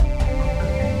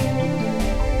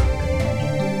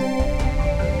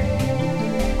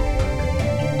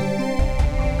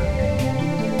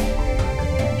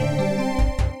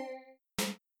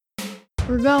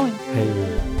going.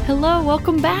 Hey. Hello,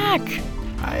 welcome back.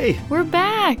 Hi. We're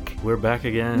back. We're back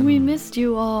again. We missed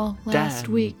you all last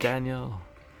week. Daniel,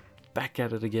 back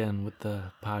at it again with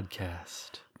the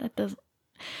podcast. That doesn't.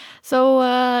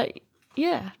 So,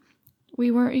 yeah. We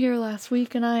weren't here last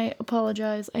week, and I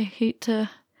apologize. I hate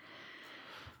to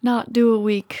not do a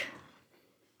week.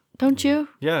 Don't you?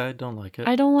 Yeah, I don't like it.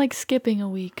 I don't like skipping a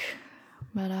week.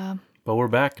 But we're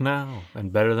back now,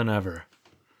 and better than ever.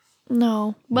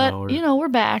 No. But, we're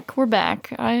back. We're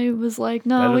back. I was like,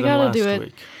 no, Better we than gotta do last it.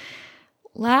 week.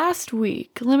 Last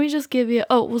week, let me just give you...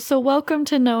 Oh, well, so welcome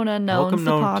to Known Unknowns,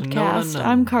 the podcast.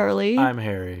 I'm Carly. I'm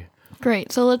Harry.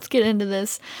 Great. So let's get into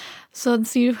this. So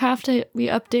you have to be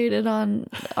updated on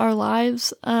our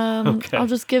lives. Okay. I'll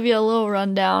just give you a little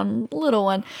rundown, little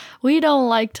one. We don't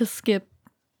like to skip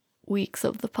weeks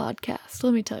of the podcast.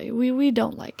 Let me tell you, we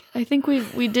don't like it. I think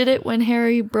we did it when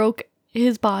Harry broke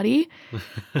his body.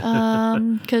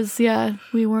 Because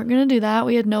we weren't gonna do that.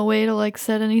 We had no way to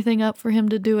set anything up for him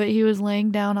to do it. He was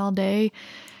laying down all day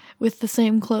with the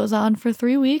same clothes on for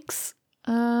 3 weeks.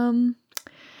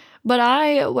 But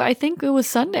I think it was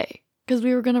Sunday because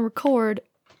we were gonna record,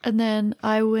 and then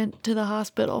I went to the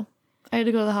hospital. I had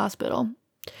to go to the hospital.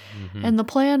 Mm-hmm. And the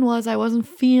plan was I wasn't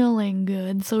feeling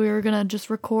good, so we were going to just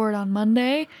record on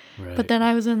Monday. Right. But then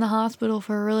I was in the hospital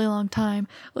for a really long time.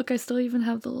 Look, I still even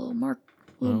have the little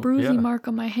bruisey mark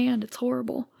on my hand. It's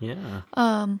horrible. Yeah.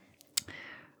 And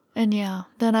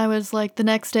then I was like, the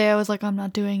next day I was like, I'm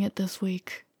not doing it this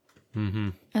week. Mm-hmm.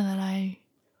 And then I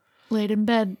laid in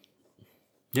bed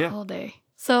all day.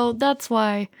 So that's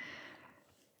why,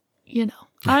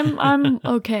 I'm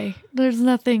okay. There's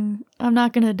nothing, I'm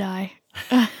not going to die.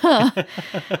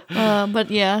 But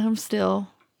yeah, I'm still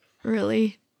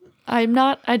really, I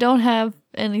don't have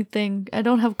anything, I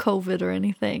don't have COVID or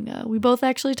anything. We both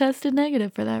actually tested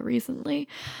negative for that recently.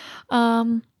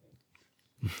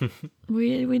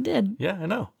 We did. Yeah, I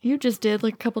know. You just did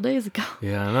a couple days ago.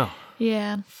 Yeah, I know.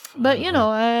 Yeah. But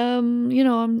I'm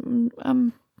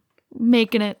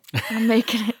making it. I'm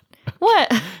making it.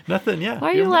 What? Nothing, yeah.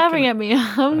 Why are you laughing at me?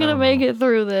 I'm going to make it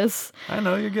through this. I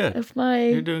know, you're good.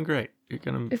 You're doing great.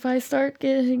 If I start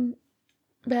getting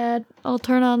bad, I'll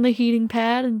turn on the heating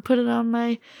pad and put it on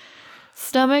my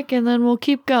stomach, and then we'll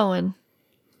keep going.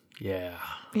 Yeah.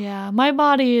 Yeah, my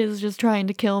body is just trying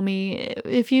to kill me.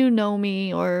 If you know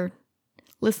me or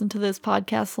listen to this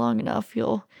podcast long enough,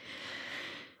 you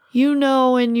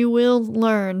know and you will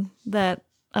learn that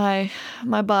my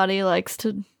body likes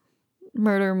to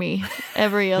murder me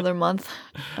every other month.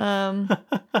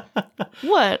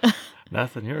 What?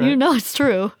 Nothing, you're right. You know it's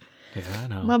true. Yeah, I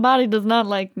know. My body does not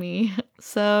like me.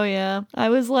 So, yeah. I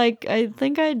was I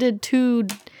think I did 2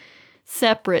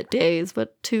 separate days,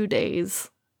 but 2 days,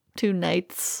 2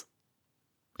 nights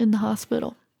in the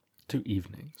hospital. 2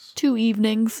 evenings. 2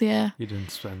 evenings, yeah. You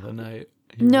didn't spend the night.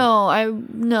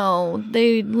 No,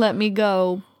 they let me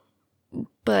go.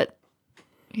 But,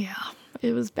 yeah,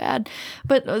 it was bad.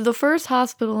 But the first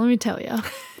hospital, let me tell you.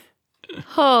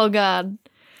 Oh, God.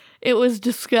 It was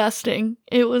disgusting.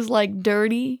 It was,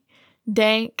 dirty.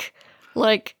 Dank.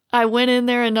 I went in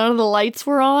there and none of the lights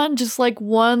were on. Just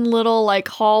one little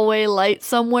hallway light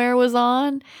somewhere was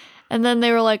on. And then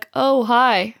they were like, oh,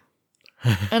 hi.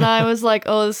 And I was like,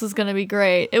 oh, this is going to be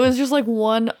great. It was just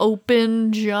one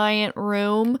open giant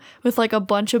room with a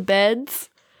bunch of beds.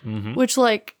 Mm-hmm. Which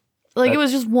it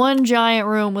was just one giant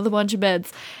room with a bunch of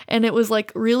beds. And it was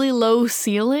really low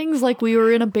ceilings. We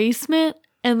were in a basement.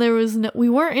 And we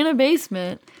weren't in a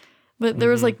basement. But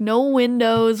there was no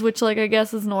windows, which I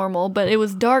guess is normal. But it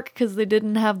was dark because they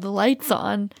didn't have the lights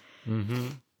on. Mm-hmm.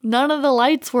 None of the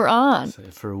lights were on.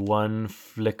 Save for one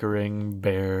flickering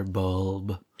bare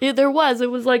bulb. There was.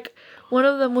 It was one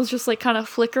of them was just kind of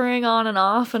flickering on and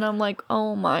off. And I'm like,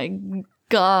 oh my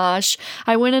gosh.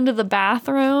 I went into the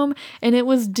bathroom and it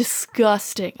was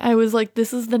disgusting. I was like,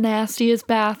 this is the nastiest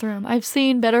bathroom. I've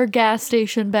seen better gas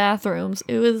station bathrooms.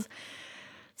 It was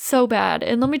so bad.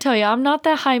 And let me tell you, I'm not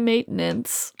that high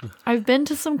maintenance. I've been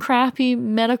to some crappy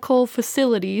medical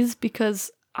facilities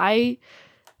because I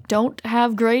don't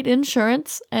have great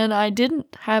insurance, and I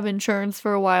didn't have insurance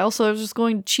for a while, so I was just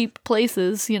going to cheap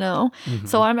places, Mm-hmm.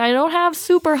 So I don't have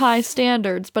super high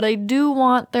standards, but I do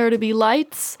want there to be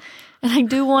lights, and I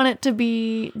do want it to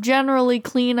be generally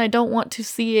clean. I don't want to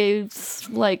see a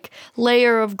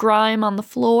layer of grime on the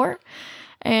floor.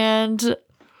 And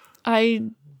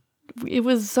it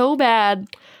was so bad.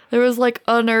 There was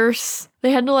a nurse.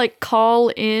 They had to call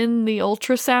in the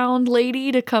ultrasound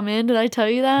lady to come in. Did I tell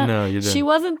you that? No, you didn't. She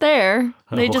wasn't there.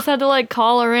 They just had to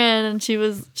call her in, and she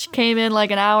came in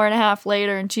an hour and a half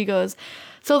later, and she goes,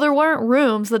 So there weren't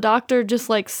rooms. The doctor just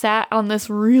like sat on this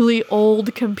really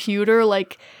old computer,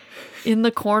 like in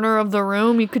the corner of the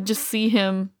room. You could just see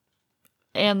him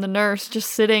and the nurse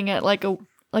just sitting at like a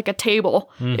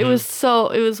table. It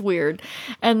was weird.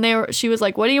 And she was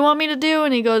like, "What do you want me to do?"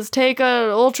 And he goes, "Take a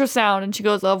ultrasound." And she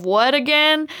goes, "Of what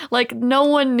again?" Like no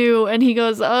one knew. And he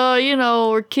goes,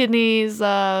 "Oh, or kidneys,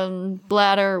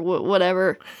 bladder,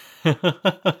 whatever."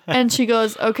 And she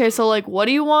goes, "Okay, so like, what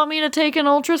do you want me to take an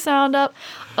ultrasound up?"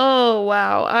 Oh,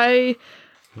 wow.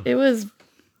 It was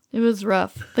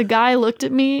rough. The guy looked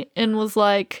at me and was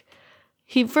like,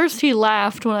 he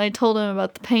laughed when I told him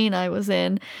about the pain I was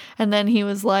in. And then he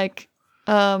was like,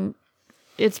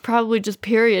 "It's probably just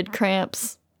period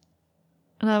cramps."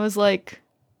 And I was like,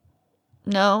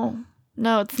 no,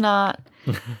 it's not.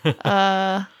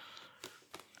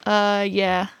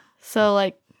 Yeah. So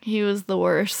like, he was the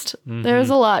worst. There's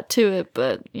a lot to it,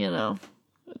 but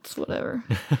it's whatever.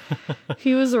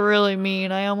 He was really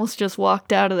mean. I almost just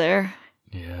walked out of there.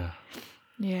 Yeah.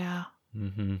 Yeah.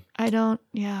 Mm-hmm. I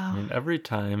mean, every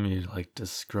time you like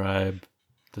describe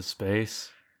the space,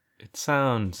 it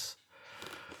sounds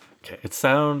okay.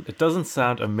 It doesn't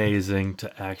sound amazing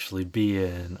to actually be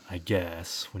in, I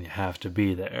guess, when you have to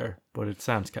be there, but it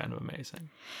sounds kind of amazing.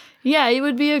 Yeah, it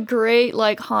would be a great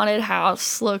like haunted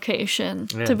house location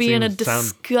to be in a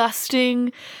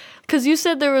disgusting. Because you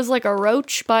said there was like a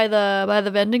roach by the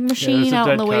vending machine out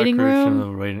in the waiting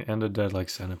room, and a dead like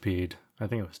centipede. I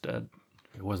think it was dead.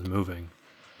 It wasn't moving,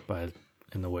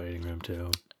 in the waiting room too.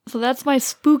 So that's my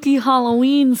spooky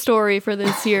Halloween story for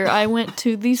this year. I went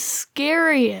to the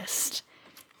scariest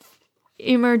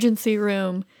emergency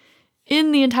room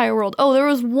in the entire world. Oh, there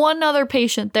was one other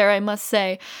patient there, I must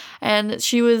say, and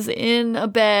she was in a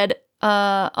bed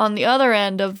on the other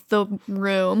end of the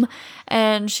room,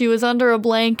 and she was under a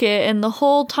blanket, and the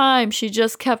whole time she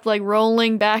just kept like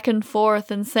rolling back and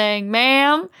forth and saying,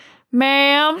 "Ma'am,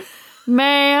 ma'am,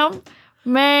 ma'am,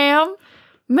 ma'am,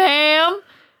 ma'am,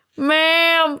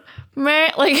 ma'am,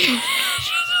 ma'am," like.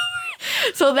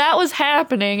 So that was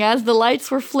happening as the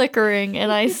lights were flickering,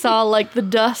 and I saw like the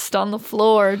dust on the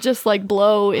floor just like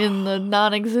blow in the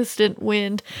non-existent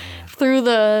wind through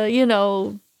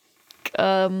the,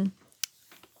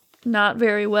 not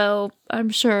very well, I'm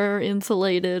sure,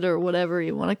 insulated or whatever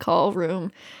you want to call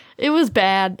room. It was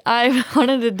bad. I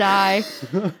wanted to die.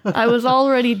 I was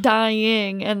already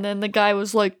dying, and then the guy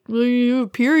was like, "Well, you have a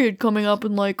period coming up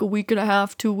in like a week and a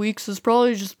half, 2 weeks. It's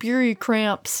probably just period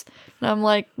cramps." And I'm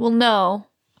like, "Well, no,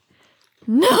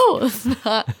 it's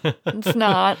not. It's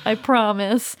not. I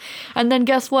promise." And then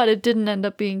guess what? It didn't end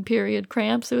up being period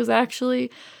cramps. It was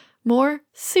actually more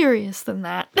serious than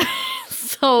that.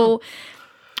 So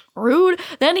rude.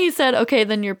 Then he said, "Okay,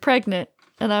 then you're pregnant."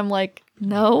 And I'm like,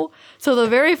 "No." So the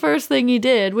very first thing he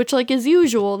did, which like is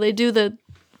usual, they do the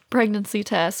pregnancy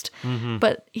test.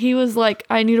 But he was like,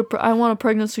 I want a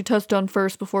pregnancy test done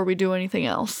first before we do anything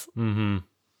else. And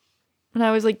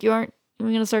I was like, "You aren't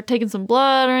going to start taking some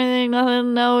blood or anything?"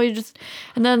 Nothing. No,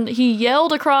 and then he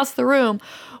yelled across the room,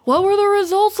 "What were the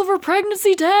results of her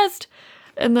pregnancy test?"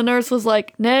 And the nurse was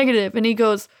like, "Negative." And he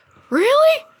goes,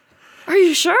 "Really? Are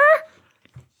you sure?"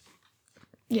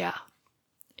 Yeah.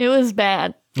 It was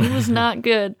bad. It was not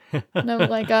good. And I was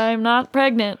like, "I'm not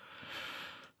pregnant.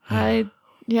 I'm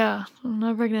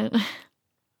not pregnant."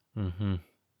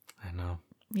 I know.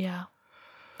 Yeah.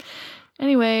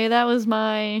 Anyway, that was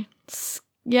my,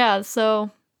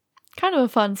 so kind of a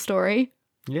fun story.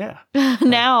 Yeah.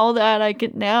 Now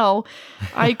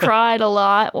I cried a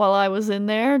lot while I was in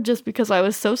there just because I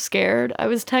was so scared. I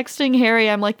was texting Harry,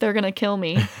 I'm like, "They're going to kill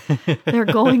me. They're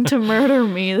going to murder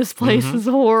me. This place is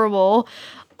horrible."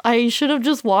 I should have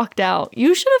just walked out.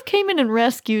 You should have came in and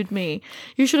rescued me.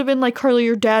 You should have been like, "Carly,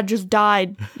 your dad just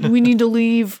died. We need to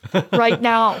leave right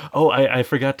now." Oh, I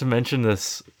forgot to mention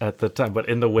this at the time, but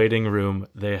in the waiting room,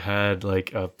 they had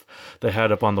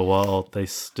up on the wall, they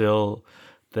still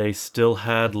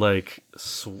had like,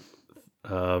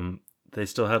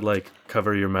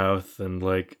 cover your mouth and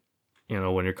like,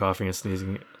 when you're coughing and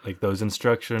sneezing, like those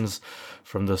instructions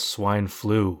from the swine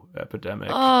flu epidemic.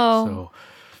 Oh. So,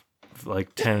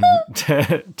 like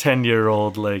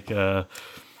 10-year-old like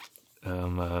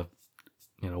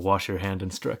wash your hand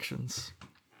instructions,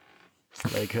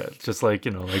 like just like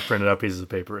like printed out pieces of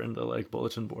paper in the like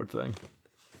bulletin board thing.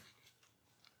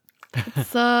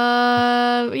 It's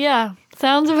yeah,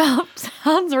 sounds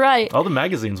right. All the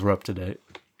magazines were up to date.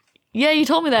 Yeah, you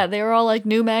told me that they were all like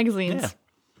new magazines. Yeah.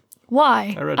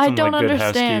 Why? I read some don't like Good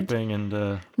understand. Housekeeping and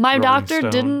my Rolling doctor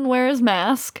Stone. didn't wear his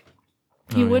mask.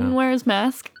 He wouldn't yeah. wear his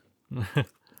mask.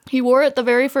 He wore it the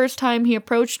very first time he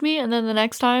approached me, and then the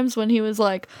next times when he was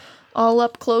like, all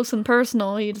up close and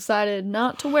personal, he decided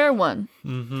not to wear one.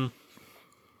 And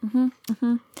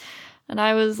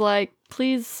I was like,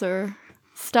 please, sir,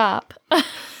 stop.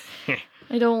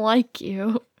 I don't like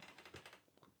you.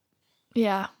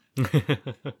 Yeah.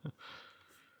 It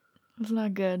was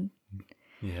not good.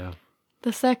 Yeah.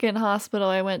 The second hospital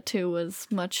I went to was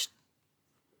much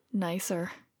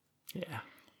nicer. Yeah.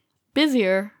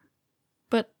 Busier,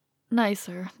 but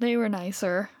nicer. They were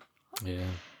nicer. Yeah.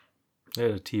 They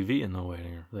had a TV in the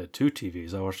waiting room. They had 2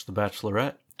 TVs. I watched The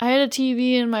Bachelorette. I had a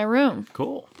TV in my room.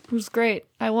 Cool. It was great.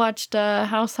 I watched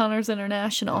House Hunters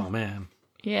International. Oh, man.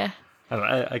 Yeah.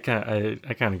 I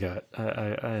kind of got.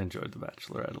 I enjoyed The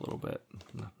Bachelorette a little bit.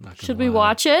 Not gonna Should we lie.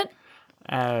 watch it?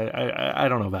 I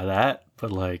don't know about that,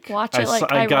 but like Watch it,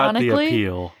 like, I got the ironically?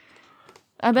 appeal.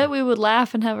 I bet we would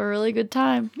laugh and have a really good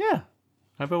time. Yeah,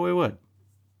 I bet we would.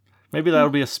 Maybe that'll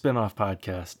be a spin-off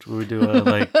podcast where we do a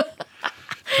like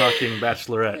talking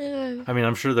Bachelorette. I mean,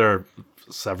 I'm sure there are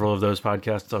several of those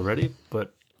podcasts already,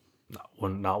 but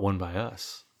not one by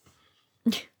us.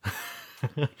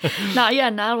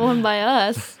 Not one by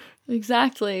us.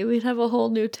 Exactly. We'd have a whole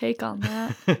new take on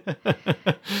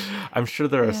that. I'm sure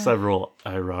there are several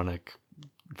ironic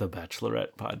The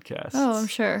Bachelorette podcasts. Oh, I'm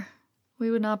sure. We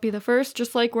would not be the first,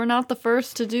 just like we're not the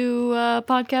first to do a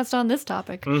podcast on this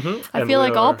topic. I feel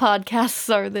like all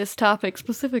podcasts are this topic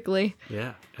specifically.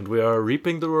 Yeah, and we are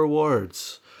reaping the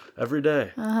rewards every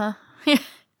day.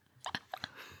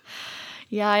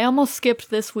 Yeah, I almost skipped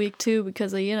this week too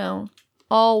because,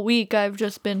 all week I've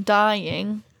just been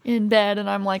dying in bed and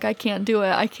I'm like, I can't do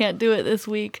it. I can't do it this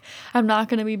week. I'm not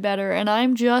going to be better. And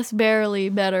I'm just barely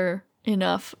better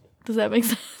enough. Does that make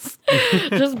sense?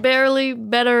 Just barely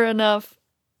better enough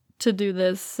to do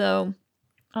this. So,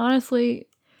 honestly,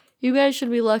 you guys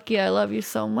should be lucky. I love you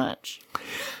so much.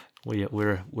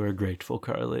 We're grateful,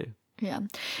 Carly. Yeah.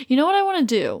 You know what I want to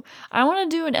do? I want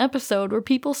to do an episode where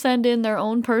people send in their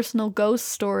own personal ghost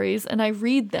stories and I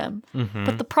read them.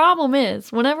 But the problem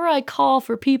is, whenever I call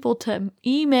for people to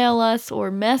email us or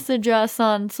message us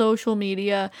on social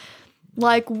media,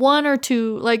 like 1 or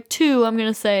 2, like 2, I'm going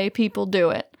to say people do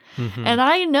it. And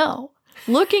I know,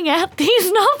 looking at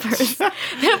these numbers,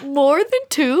 that more than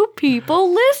 2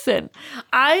 people listen.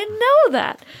 I know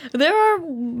that. There are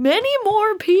many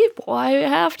more people, I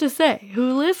have to say,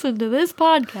 who listen to this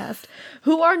podcast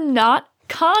who are not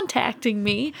contacting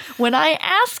me when I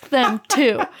ask them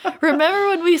to. Remember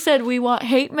when we said we want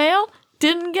hate mail?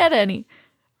 Didn't get any.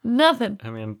 Nothing. I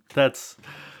mean, that's...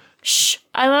 Shh.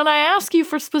 And then I ask you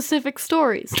for specific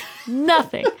stories.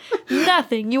 Nothing.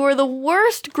 Nothing. You are the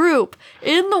worst group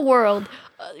in the world.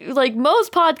 Like,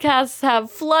 most podcasts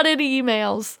have flooded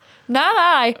emails. Not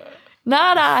I.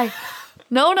 Not I.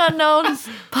 Known Unknowns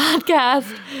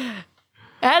podcast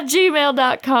at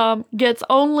gmail.com gets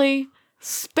only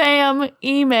spam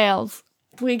emails.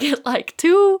 We get like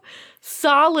 2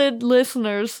 solid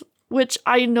listeners, which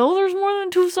I know there's more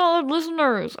than 2 solid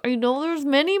listeners. I know there's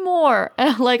many more,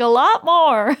 and like a lot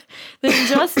more than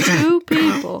just 2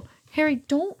 people. Harry,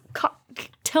 don't cough.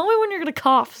 Tell me when you're going to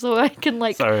cough so I can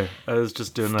like... Sorry, I was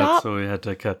just doing that, so we had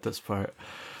to cut this part.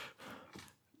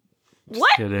 Just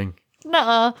What? kidding.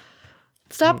 Nuh-uh.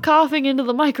 Stop coughing into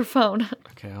the microphone.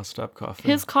 Okay, I'll stop coughing.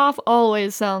 His cough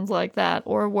always sounds like that,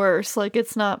 or worse. Like,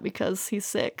 it's not because he's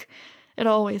sick. It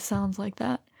always sounds like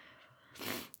that.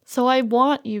 So I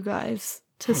want you guys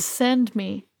to send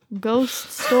me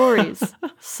ghost stories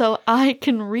so I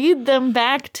can read them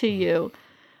back to you.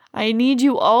 I need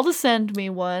you all to send me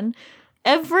one.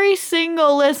 Every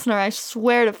single listener, I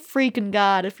swear to freaking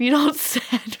God, if you don't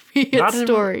send me a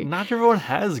story. Not everyone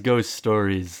has ghost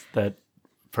stories that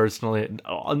personally,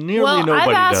 nearly Well,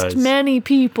 nobody I've does. asked many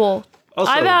people. Also-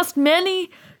 I've asked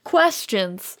many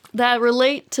questions that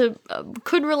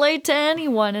could relate to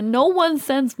anyone, and no one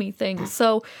sends me things.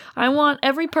 So I want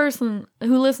every person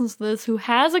who listens to this who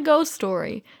has a ghost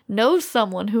story, knows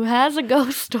someone who has a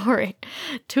ghost story,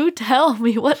 to tell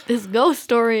me what this ghost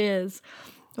story is.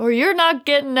 Or you're not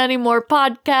getting any more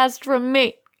podcasts from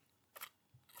me.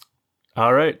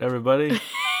 All right, everybody.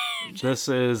 This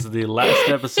is the last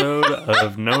episode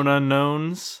of Known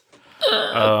Unknowns.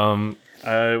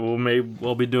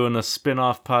 We'll be doing a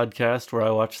spin-off podcast where I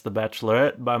watch The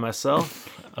Bachelorette by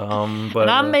myself. But And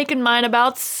I'm making mine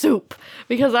about soup,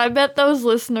 because I bet those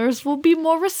listeners will be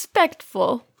more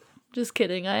respectful. Just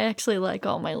kidding. I actually like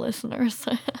all my listeners.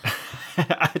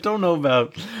 I don't know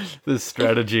about this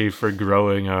strategy for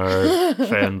growing our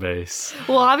fan base.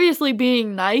 Well, obviously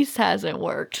being nice hasn't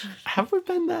worked. Have we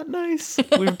been that nice?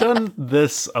 We've done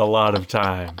this a lot of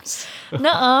times.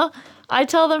 Nuh-uh. I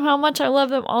tell them how much I love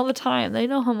them all the time. They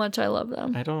know how much I love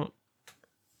them. I hope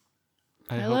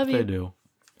love they you. do.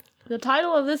 The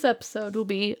title of this episode will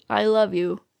be I Love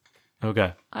You.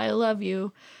 Okay. I love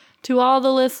you. To all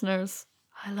the listeners,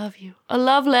 I love you. A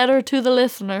love letter to the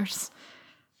listeners.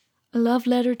 A love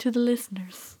letter to the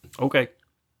listeners. Okay.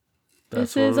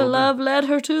 This is a love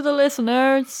letter to the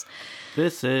listeners.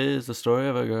 This is the story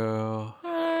of a girl.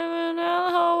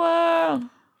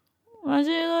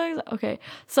 Okay,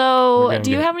 so do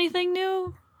you get- have anything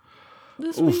new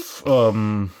this week?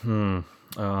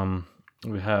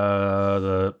 We had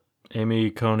the Amy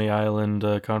Coney Island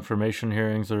confirmation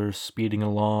hearings are speeding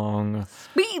along.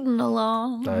 Speeding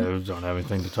along. I don't have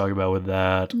anything to talk about with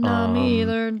that. No, me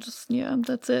either. Just, yeah,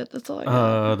 that's it. That's all I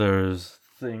got. There's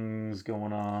things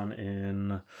going on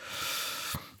in...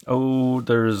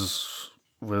 there's...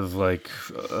 with like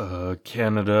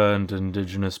Canada and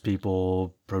Indigenous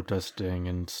people protesting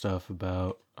and stuff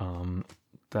about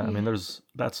that. I mean,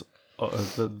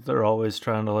 they're always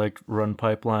trying to like run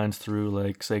pipelines through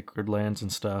like sacred lands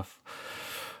and stuff.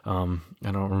 I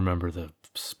don't remember the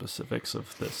specifics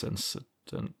of this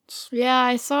incident. Yeah,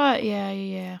 I saw it.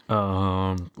 Yeah.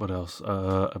 What else?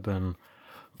 I've been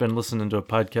listening to a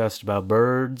podcast about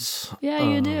birds. Yeah,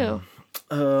 you do.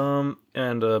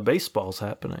 And baseball's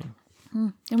happening.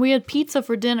 And we had pizza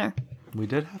for dinner. We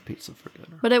did have pizza for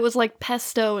dinner. But it was like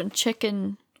pesto and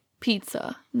chicken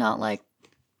pizza, not like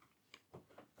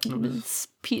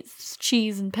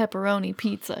cheese and pepperoni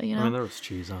pizza, you know? I mean, there was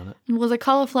cheese on it. It was a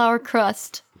cauliflower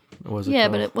crust. Was it? Yeah,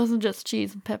 but it wasn't just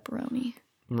cheese and pepperoni.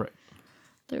 Right.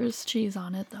 There was cheese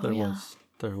on it, though,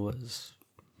 There was.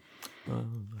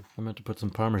 I meant to put some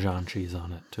Parmesan cheese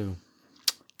on it, too.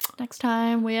 Next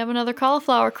time, we have another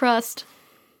cauliflower crust.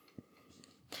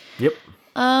 Yep.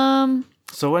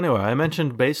 So anyway, I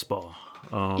mentioned baseball.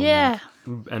 Yeah.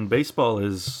 And baseball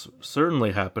is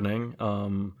certainly happening.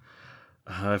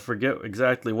 I forget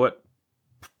exactly what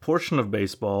portion of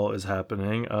baseball is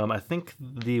happening. I think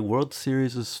the World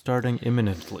Series is starting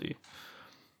imminently.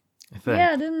 I think.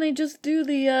 Yeah, didn't they just do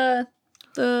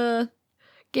the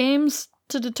games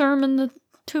to determine the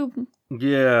two?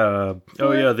 Yeah.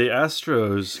 Oh yeah, the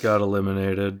Astros got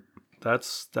eliminated.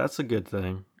 That's a good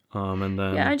thing. And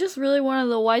then Yeah, I just really wanted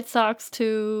the White Sox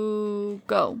to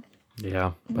go.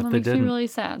 yeah, but That they makes me didn't. really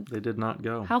sad. They did not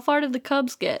go. How far did the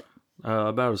Cubs get?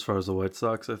 About as far as the White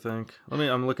Sox, I think.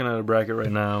 I'm looking at a bracket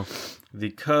right now.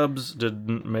 The Cubs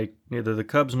didn't make neither the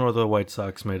Cubs nor the White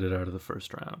Sox made it out of the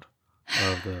first round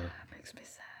of the Makes me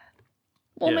sad.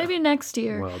 Well, Yeah. maybe next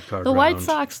year. wild card The White round.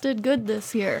 Sox did good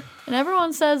this year. And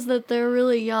everyone says that they're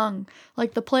really young.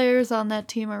 Like the players on that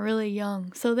team are really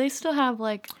young. So they still have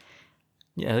like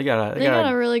Yeah, they got they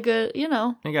got a really good, you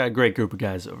know. they got a great group of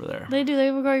guys over there. They do. They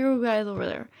have a great group of guys over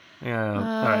there. Yeah. All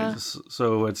right.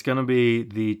 So it's gonna be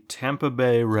the Tampa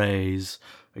Bay Rays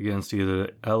against either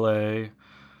the L.A.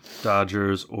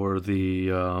 Dodgers or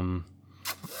the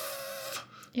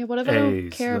Yeah, what if I don't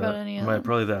A's. care about any of them?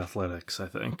 Probably the Athletics, I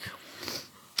think.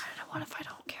 What if I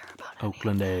don't care about any?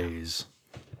 Oakland A's.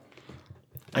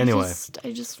 Anyway.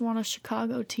 I just want a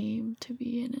Chicago team to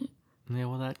be in it. Yeah,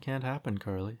 well, that can't happen,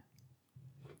 Carly.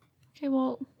 Okay,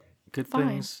 well, Good Fine.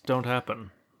 things don't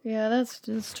happen. yeah, that's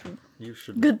true. You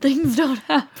should. Good things don't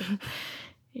happen.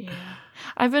 Yeah.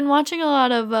 I've been watching a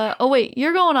lot of oh wait,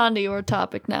 you're going on to your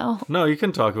topic now. No, you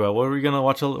can talk about what are we gonna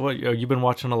watch? What you've been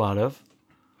watching a lot of?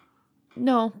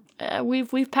 No,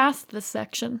 we've passed this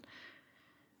section.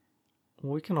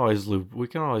 We can always loop. We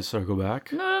can always circle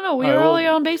back. No, we All were right, well- only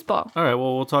on baseball. All right.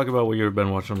 Well, we'll talk about what you've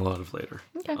been watching a lot of later.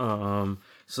 Okay.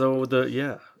 So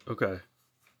okay.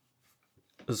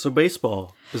 So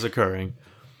baseball is occurring.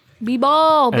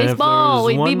 B-ball, And if baseball. there's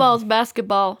Wait, one- B-ball's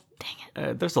basketball. Dang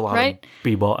it. There's a lot Right? of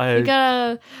b-ball. You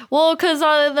gotta, cause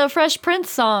the Fresh Prince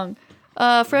song,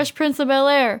 Fresh Prince of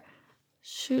Bel-Air,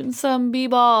 shooting some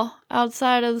b-ball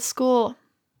outside of the school.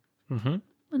 Mm-hmm.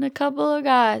 And a couple of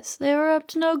guys, they were up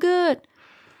to no good.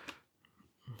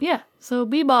 Yeah, so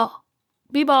b-ball.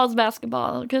 B-ball's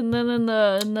basketball. And then in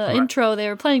the intro, they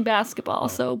were playing basketball.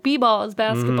 So b-ball is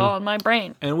basketball in my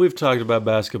brain. And we've talked about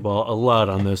basketball a lot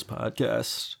on this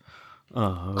podcast. We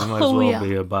might as Oh, well yeah.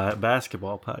 be a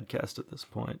basketball podcast at this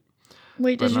point.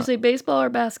 Wait, did you not- say baseball or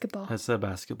basketball? I said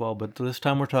basketball, but this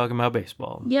time we're talking about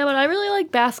baseball. Yeah, but I really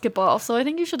like basketball, so I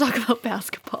think you should talk about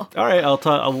basketball. All right, I'll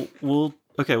talk.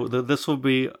 Okay. This will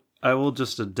be. I will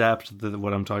just adapt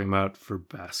what I'm talking about for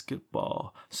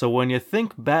basketball. So when you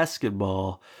think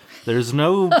basketball, there's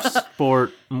no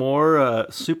sport more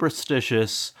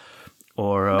superstitious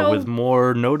or No. with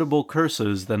more notable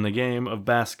curses than the game of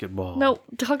basketball. No,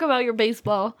 talk about your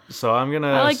baseball. So I'm gonna.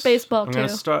 I like baseball, I'm gonna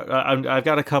too. start. I've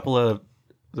got a couple of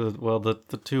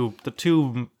the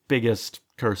two biggest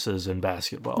curses in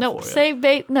basketball. No, for you.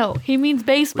 say no. He means We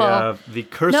baseball. have the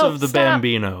curse No, of the stop.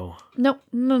 Bambino.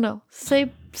 No. Say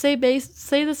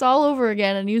this all over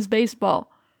again and use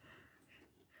baseball.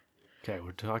 Okay,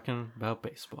 we're talking about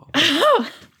baseball.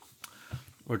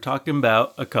 We're talking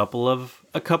about a couple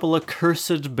of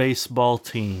cursed baseball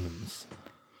teams.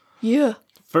 Yeah.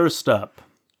 First up,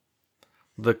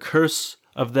 the curse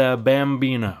of the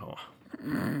Bambino.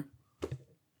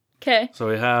 Okay. So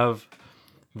we have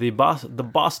the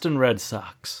Boston Red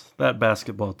Sox, that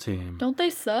basketball team. Don't they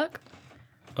suck?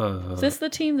 Uh, Is this the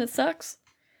team that sucks?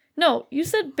 No, you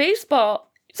said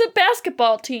baseball. You said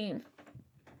basketball team.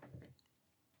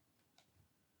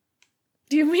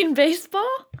 Do you mean baseball?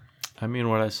 I mean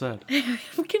what I said.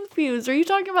 I'm confused. Are you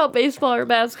talking about baseball or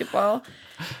basketball?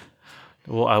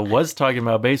 Well, I was talking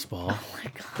about baseball. Oh my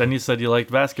god. Then you said you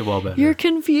liked basketball better. You're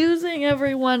confusing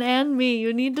everyone and me.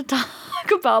 You need to talk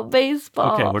about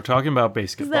baseball. Okay, we're talking about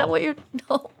basketball. Is that what you're...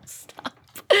 No, stop.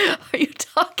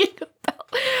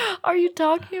 Are you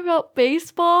talking about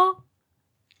baseball?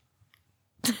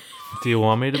 Do you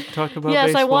want me to talk about Yes,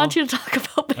 baseball? I want you to talk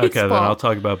about baseball. Okay, then I'll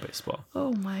talk about baseball.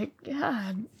 Oh my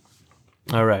god.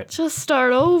 All right. Just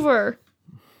start over.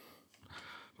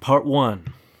 Part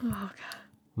 1. Oh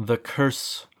god. The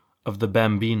Curse of the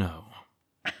Bambino.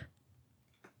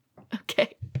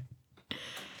 Okay.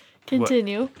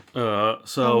 Continue. I'm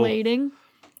So, waiting.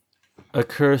 a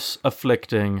curse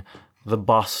afflicting the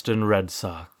Boston Red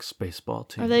Sox baseball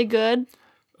team. Are they good?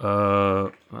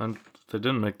 And they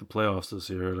didn't make the playoffs this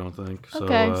year, I don't think. So,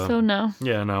 Okay, so no.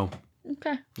 yeah, no,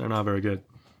 Okay. they're not very good.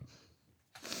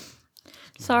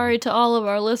 Sorry to all of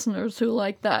our listeners who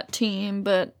like that team,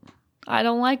 but I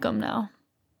don't like them now.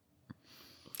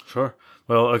 Sure.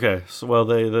 Well, okay. So, well,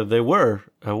 they were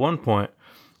at one point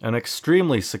an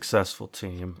extremely successful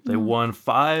team. They won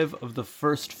 5 of the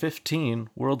first 15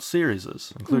 World Series,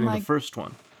 including my- the first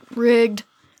one. Rigged.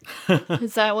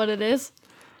 Is that what it is?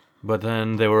 But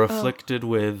then they were afflicted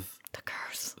with The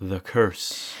curse. the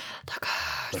curse, The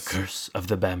curse. the curse of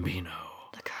the Bambino,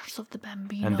 The curse of the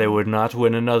Bambino. and they would not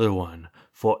win another one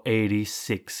for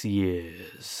 86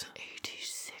 years.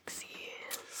 86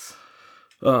 years.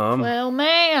 Um. Well,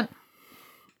 man.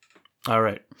 All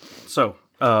right. So,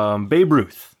 Babe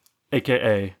Ruth,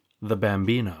 aka the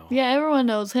Bambino. Yeah, everyone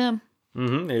knows him.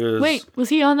 Mm-hmm. He was. Wait, was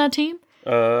he on that team?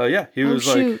 Yeah, he was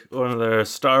shoot. like one of their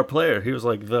star player. He was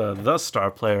like the star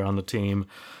player on the team.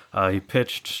 He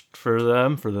pitched for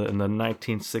them in the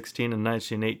 1916 and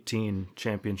 1918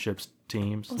 championships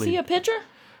teams. Was he a pitcher?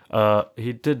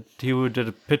 He did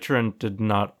a pitcher and did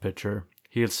not pitcher.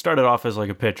 He had started off as like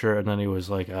a pitcher and then he was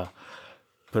like a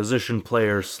position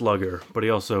player slugger. But he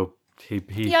also he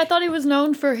Yeah, I thought he was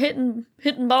known for hitting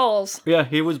balls. yeah,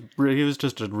 he was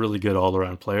just a really good all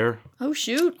around player. Oh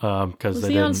shoot. Because Was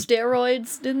they he on didn't.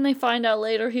 steroids? Didn't they find out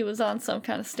later he was on some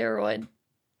kind of steroid?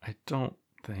 I don't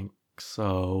think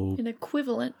so. An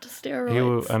equivalent to He,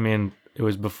 steroids. I mean, it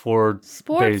was before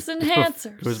Sports it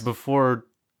enhancers. was before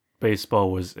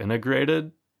baseball was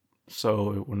integrated.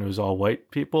 So when it was all white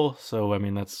people, so I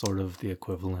mean that's sort of the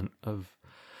equivalent of.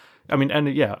 I mean,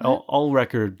 and yeah, all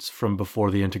records from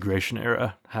before the integration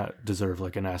era deserve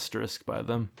like an asterisk by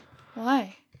them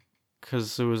Why?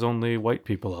 because it was only white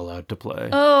people allowed to play.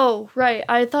 Oh, right.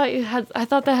 I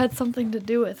thought that had something to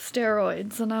do with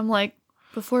steroids, and I'm like,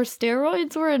 before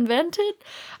steroids were invented?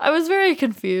 I was very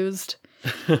confused.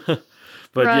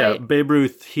 But yeah, right. Babe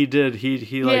Ruth, he like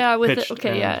yeah, with pitched it. Okay,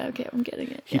 and yeah, okay, I'm getting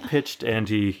it. he Yeah. pitched and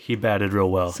he batted real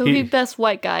well. So he best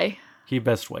white guy. he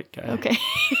best white guy. Okay.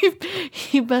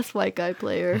 He best white guy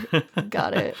player.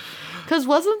 Got it. Because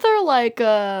wasn't there like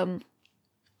a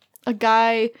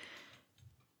guy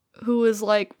who was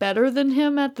like better than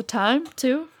him at the time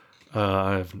too?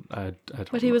 I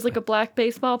don't. But he was like a black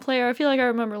baseball player. I feel like I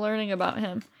remember learning about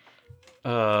him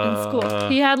in school.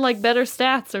 He had like better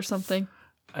stats or something.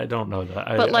 I don't know that.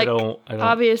 But like I don't.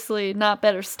 obviously not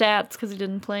better stats because he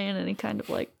didn't play in any kind of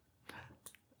like.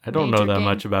 I don't know major that game.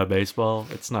 much about baseball.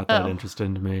 It's not that Oh.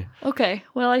 interesting to me. Okay,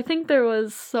 well I think there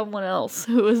was someone else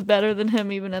who was better than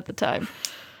him even at the time.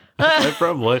 I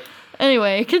probably.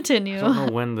 Anyway, continue. I don't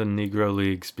know when the Negro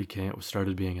Leagues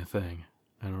started being a thing.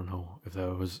 I don't know if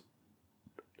that was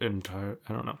entire.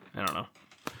 I don't know.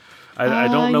 I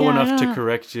don't know yeah, enough to yeah.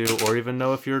 correct you or even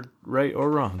know if you're right or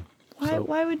wrong.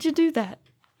 Why would you do that?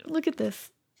 Look at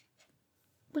this.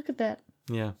 Look at that.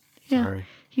 Yeah. Yeah. Sorry.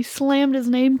 He slammed his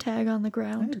name tag on the I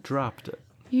ground. dropped it.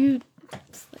 You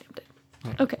slammed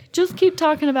it. Okay, just keep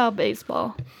talking about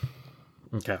baseball.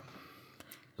 Okay.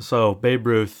 So Babe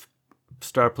Ruth,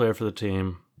 star player for the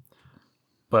team,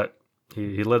 but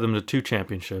he led them to 2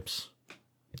 championships.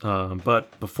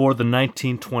 But before the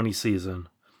 1920 season,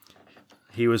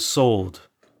 he was sold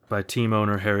by team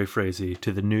owner Harry Frazee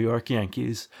to the New York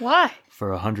Yankees Why? for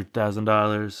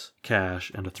 $100,000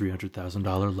 cash and a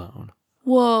 $300,000 loan.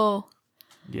 Whoa.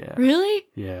 Yeah. Really?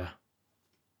 Yeah.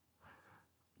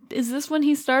 Is this when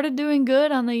he started doing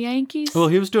good on the Yankees? Well,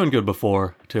 he was doing good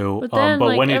before too. But then, but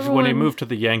like, when he everyone moved to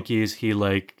the Yankees, he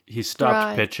stopped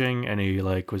thrived. pitching, and he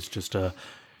was just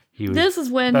he was. This is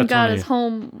when he that's got when his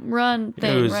home run It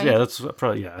thing, was right? yeah. That's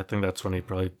probably I think that's when he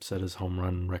probably set his home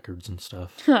run records and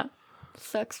stuff.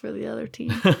 Sucks for the other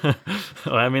team.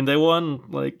 I mean, they won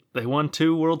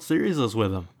 2 World Series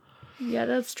with him. Yeah,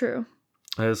 that's true.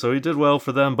 So he did well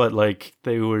for them, but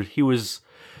he was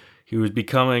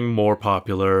becoming more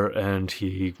popular, and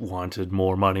he wanted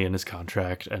more money in his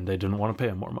contract, and they didn't want to pay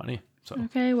him more money. So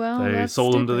Okay, well, they that's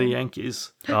sold him to the stupid.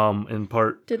 Yankees. In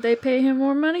part, Did they pay him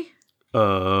more money?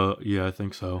 yeah, I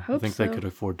think so. I Hope think so. they could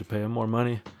afford to pay him more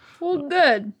money. Well,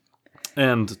 good.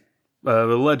 And the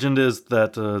legend is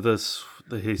that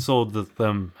he sold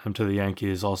him to the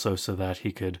Yankees also so that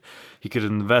he could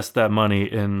invest that money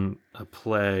in a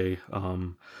play.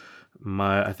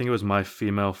 I think it was My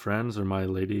Female Friends or My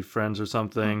Lady Friends or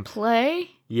something.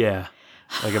 Play? Yeah,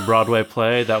 like a Broadway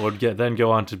play that would then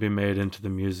go on to be made into the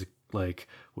music,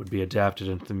 would be adapted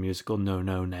into the musical No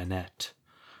No Nanette.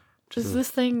 Did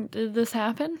this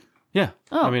happen? Yeah,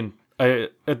 Oh. I mean,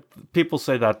 people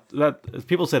say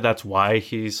that's why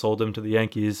he sold him to the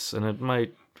Yankees, and it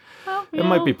might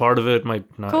be part of it.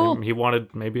 Might not. Cool. He wanted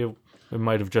it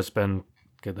might have just been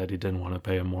good that he didn't want to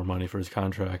pay him more money for his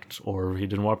contract, or he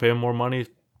didn't want to pay him more money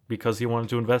because he wanted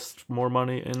to invest more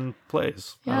money in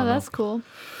plays. I Yeah, don't that's cool.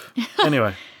 know.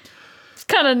 Anyway, It's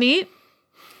kind of neat.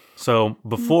 so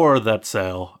before that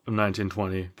sale of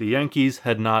 1920, the Yankees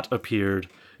had not appeared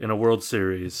in a World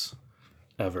Series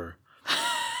ever.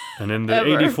 And in the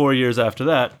Ever. 84 years after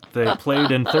that, they played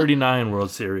in 39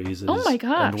 World Series Oh my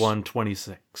gosh. and won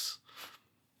 26.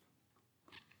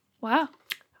 Wow.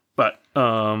 But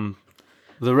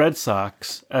the Red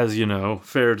Sox, as you know,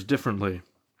 fared differently.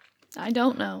 I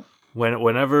don't know.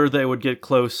 Whenever they would get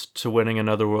close to winning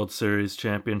another World Series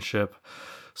championship,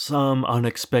 some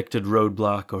unexpected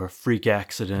roadblock or freak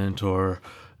accident or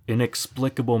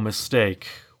inexplicable mistake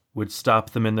would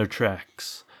stop them in their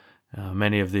tracks.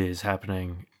 Many of these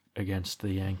happening against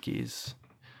the Yankees,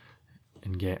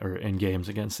 in games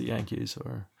against the Yankees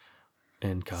or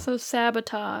in cup. So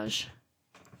sabotage.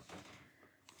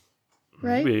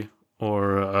 Right? Maybe.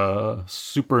 Or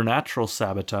supernatural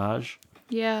sabotage.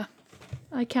 Yeah.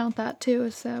 I count that too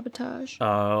as sabotage.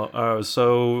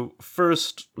 So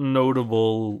first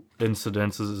notable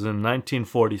incidents is in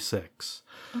 1946.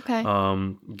 Okay.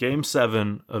 Game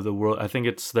 7 of the World. I think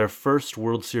it's their first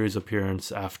World Series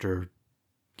appearance after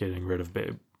getting rid of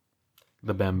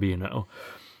the Bambino.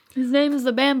 His name is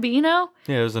the Bambino?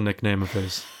 Yeah, it was a nickname of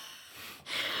his.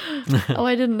 Oh,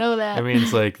 I didn't know that. I mean,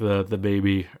 it's like the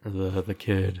baby or the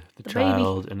kid, the baby.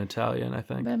 child in Italian, I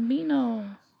think. Bambino.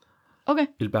 Okay.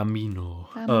 Il Bambino.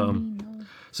 Bambino.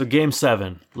 So Game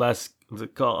 7,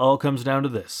 all comes down to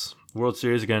this. World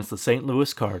Series against the St.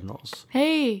 Louis Cardinals.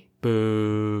 Hey.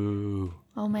 Boo.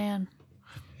 Oh, man.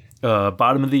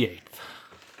 Bottom of the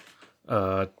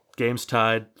 8th. Game's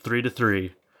tied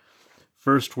 3-3.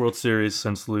 First World Series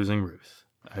since losing Ruth.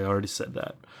 I already said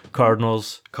that.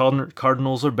 Cardinals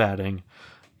are batting.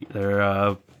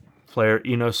 Their player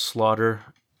Enos Slaughter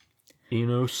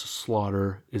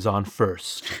is on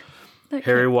first.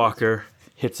 Harry Walker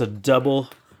hits a double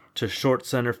to short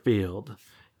center field.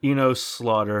 Enos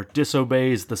Slaughter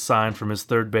disobeys the sign from his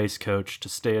third base coach to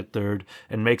stay at third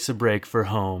and makes a break for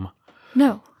home.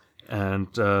 No.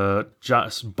 And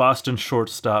Boston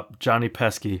shortstop Johnny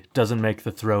Pesky doesn't make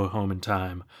the throw home in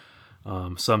time.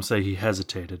 Some say he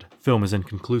hesitated. Film is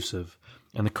inconclusive.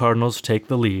 And the Cardinals take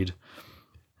the lead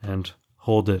and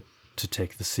hold it to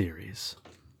take the series.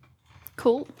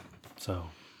 Cool. So,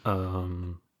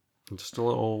 just a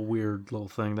little weird little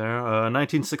thing there.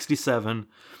 1967,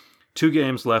 2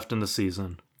 games left in the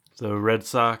season. The Red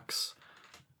Sox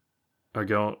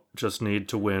just need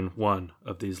to win one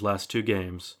of these last 2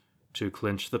 games to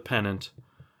clinch the pennant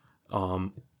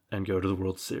and go to the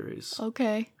World Series.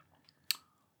 Okay.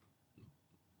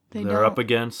 They're up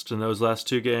against, in those last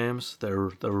 2 games, their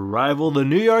rival, the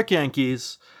New York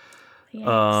Yankees. Yes.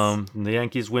 The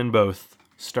Yankees win both,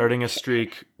 starting a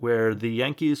streak where the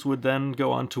Yankees would then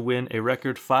go on to win a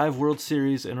record 5 World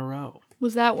Series in a row.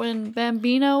 Was that when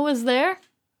Bambino was there?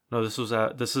 No, this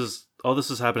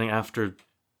is happening after.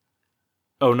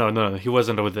 Oh no, he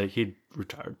wasn't with it. He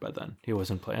retired by then. He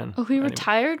wasn't playing. Oh, he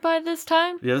retired by this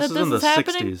time? Yeah, this that is in the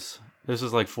happening? 60s. This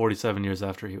is like 47 years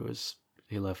after he was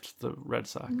he left the Red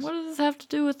Sox. What does this have to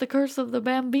do with the curse of the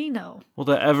Bambino? Well,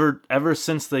 ever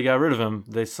since they got rid of him,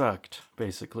 they sucked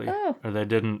basically, Oh. or they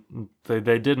didn't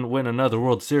win another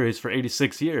World Series for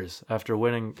 86 years after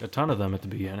winning a ton of them at the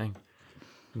beginning.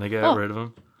 And they got rid of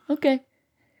him. Okay.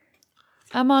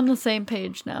 I'm on the same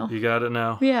page now. You got it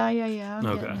now. Yeah. I'm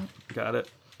Okay, getting it. got it.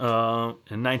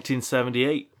 In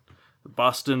 1978,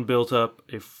 Boston built up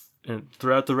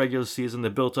throughout the regular season, they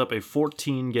built up a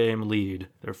 14-game lead.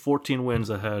 They're 14 wins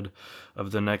ahead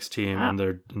of the next team, and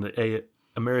they're in the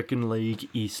American League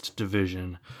East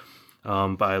Division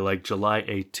by like July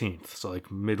 18th. So like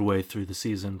midway through the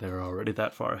season, they're already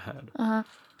that far ahead.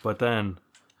 But then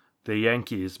the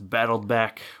Yankees battled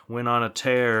back, went on a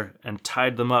tear, and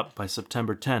tied them up by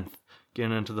September 10th,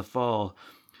 getting into the fall,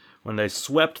 when they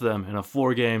swept them in a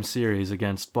 4-game series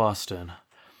against Boston.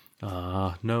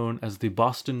 Known as the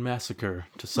Boston Massacre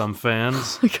to some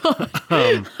fans.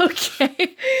 Okay.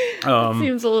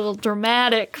 Seems a little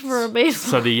dramatic for a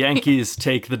baseball. So the Yankees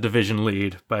take the division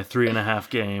lead by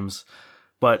 3.5 games,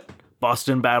 but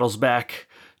Boston battles back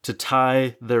to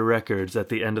tie their records at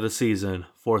the end of the season,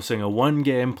 forcing a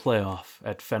 1-game playoff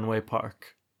at Fenway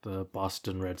Park, the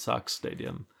Boston Red Sox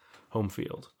stadium, home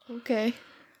field. Okay.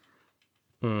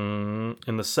 In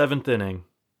the 7th inning,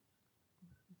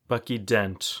 Bucky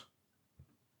Dent,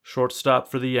 shortstop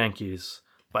for the Yankees,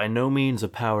 by no means a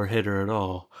power hitter at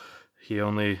all. He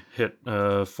only hit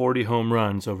 40 home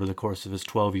runs over the course of his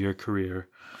 12-year career.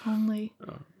 Only.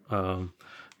 Yeah,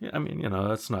 I mean,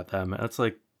 that's not that much. That's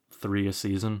like 3 a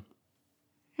season.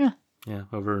 Yeah. Yeah,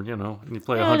 over, you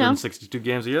play Yeah, I know. 162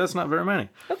 games a year. That's not very many.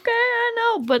 Okay,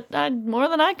 I know, but more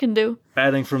than I can do.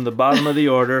 Batting from the bottom of the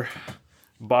order,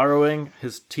 borrowing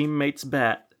his teammate's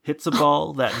bat, hits a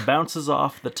ball that bounces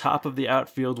off the top of the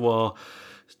outfield wall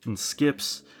and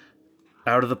skips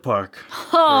out of the park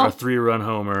for a 3-run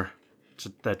homer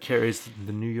that carries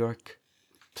the New York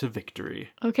to victory.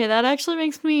 Okay, that actually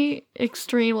makes me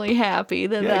extremely happy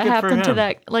that Yeah, that good for happened to him.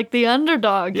 that, like the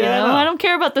underdog, you Yeah, I know? know. I don't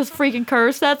care about this freaking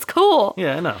curse. That's cool.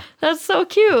 Yeah, I know. That's so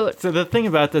cute. So the thing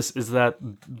about this is that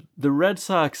the Red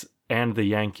Sox and the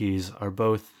Yankees are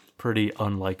both pretty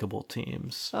unlikable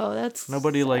teams. Oh, that's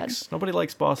Nobody sad.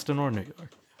 likes Boston or New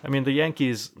York. I mean, the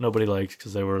Yankees nobody likes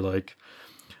because they were like,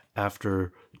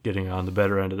 after getting on the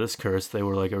better end of this curse, they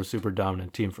were like a super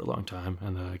dominant team for a long time,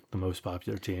 and they're like the most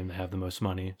popular team. They have the most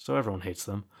money, so everyone hates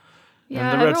them.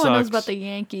 Yeah, and the Red everyone knows Sox- about the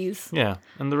Yankees. Yeah,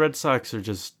 and the Red Sox are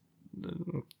just,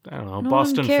 I don't know, No one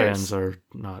Boston cares. fans are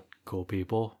not cool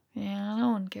people. Yeah, no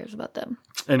one cares about them.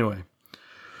 Anyway,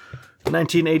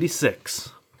 1986.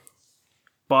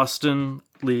 Boston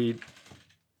lead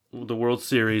the World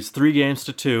Series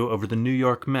 3-2 over the New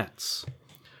York Mets.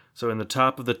 So in the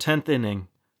top of the 10th inning,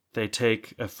 they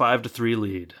take a 5-3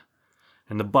 lead.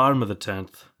 In the bottom of the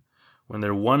 10th, when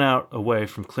they're 1 out away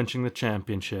from clinching the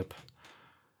championship,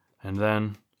 and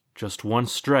then just 1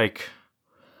 strike,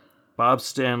 Bob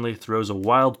Stanley throws a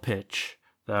wild pitch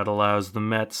that allows the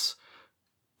Mets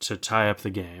to tie up the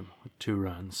game with 2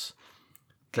 runs.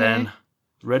 Okay. Then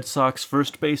Red Sox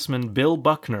first baseman Bill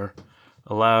Buckner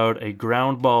allowed a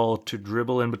ground ball to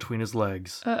dribble in between his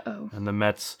legs, Uh-oh. and the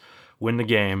Mets win the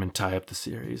game and tie up the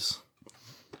series.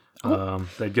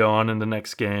 They'd go on in the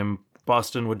next game.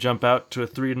 Boston would jump out to a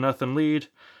 3-0 lead,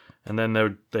 and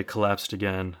then they collapsed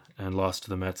again and lost to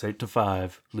the Mets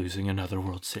 8-5, losing another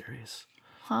World Series.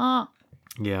 Huh.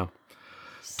 Yeah.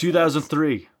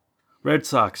 2003, Red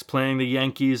Sox playing the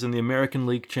Yankees in the American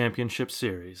League Championship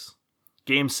Series.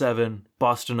 Game 7,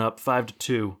 Boston up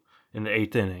 5-2 in the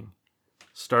 8th inning.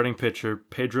 Starting pitcher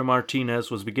Pedro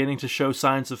Martinez was beginning to show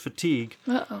signs of fatigue,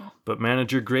 Uh-oh. but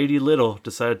manager Grady Little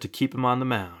decided to keep him on the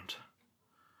mound.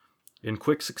 In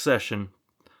quick succession,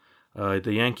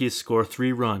 the Yankees score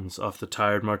 3 runs off the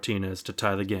tired Martinez to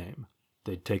tie the game.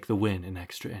 They'd take the win in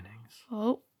extra innings.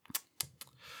 Oh.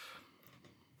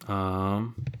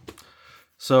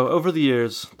 So over the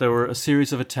years, there were a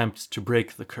series of attempts to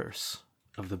break the curse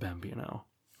of the Bambino.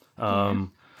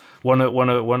 One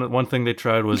thing they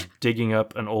tried was digging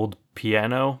up an old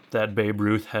piano that Babe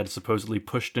Ruth had supposedly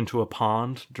pushed into a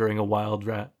pond during a wild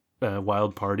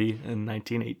party in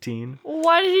 1918.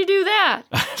 Why did you do that?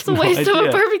 It's a no waste of a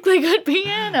idea. perfectly good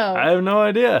piano. I have no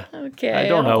idea. Okay, I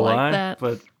don't know like why, that.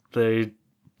 but they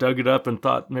dug it up and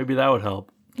thought maybe that would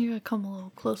help. You gotta come a little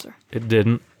closer. It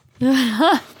didn't.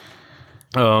 That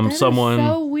is Someone.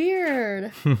 so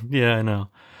weird. Yeah, I know.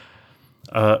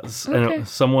 Okay.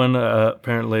 Someone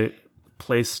apparently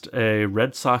placed a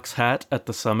Red Sox hat at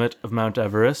the summit of Mount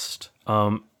Everest,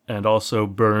 and also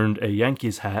burned a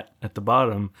Yankees hat at the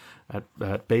bottom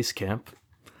at base camp.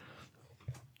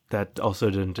 That also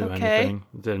didn't do Okay. anything.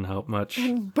 Didn't help much.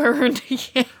 Burned.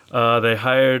 Yeah. They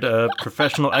hired a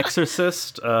professional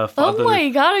exorcist, Oh my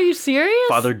god, are you serious?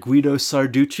 Father Guido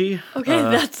Sarducci. Okay,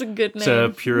 that's a good name. To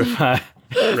purify,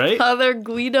 right? Father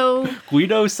Guido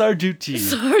Guido Sarducci.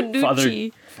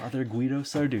 Sarducci. Father Guido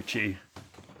Sarducci.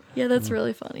 Yeah, that's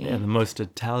really funny. Yeah, the most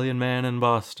Italian man in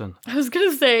Boston. I was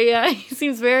gonna say, yeah, he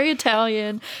seems very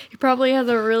Italian. He probably has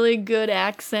a really good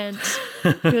accent,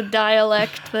 good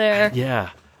dialect there.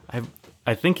 Yeah,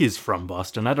 I think he's from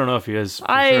Boston. I don't know if he is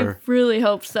for I sure. really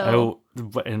hope so.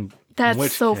 In That's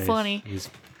which so case, funny. He's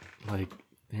like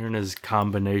hearing his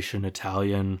combination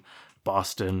Italian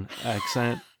Boston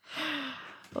accent.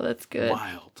 Oh, that's good.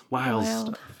 Wild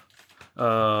stuff.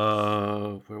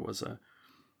 Where was I?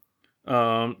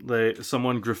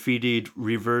 Someone graffitied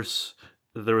reverse.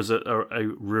 There was a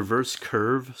reverse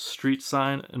curve street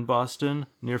sign in Boston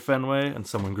near Fenway, and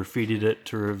someone graffitied it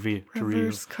to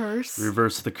Reverse curse.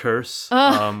 reverse the curse,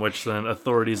 which then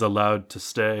authorities allowed to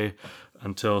stay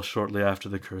until shortly after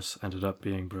the curse ended up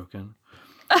being broken.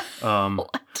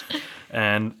 What?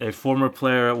 And a former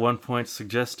player at one point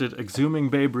suggested exhuming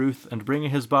Babe Ruth and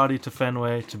bringing his body to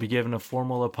Fenway to be given a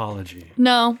formal apology.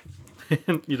 No.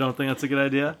 You don't think that's a good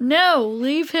idea? No,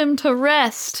 leave him to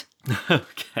rest.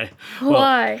 Okay. Well,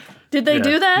 Why? Did they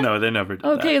do that? No, they never did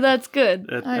Okay, that. that's good.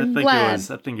 I'm glad.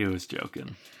 I think he was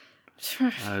joking.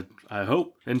 I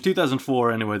hope. In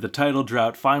 2004, anyway, the title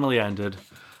drought finally ended.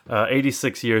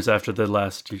 86 years after the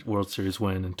last World Series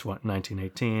win in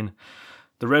 1918,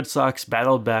 the Red Sox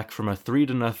battled back from a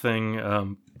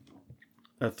 3-0,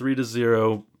 a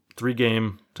 3-0,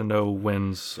 3-game-to-no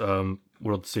wins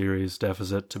World Series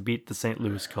deficit to beat the St.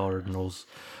 Louis Cardinals,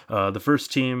 the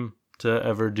first team to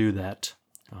ever do that.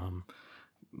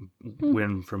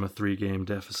 Win from a 3-game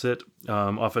deficit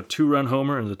off a 2-run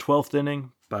homer in the 12th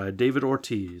inning by David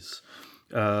Ortiz.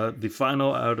 The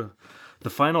final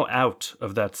out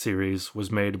of that series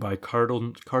was made by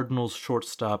Cardinals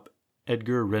shortstop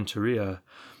Edgar Renteria,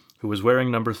 who was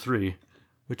wearing number 3,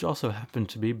 which also happened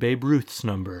to be Babe Ruth's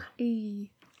number.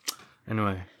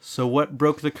 Anyway, so what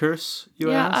broke the curse,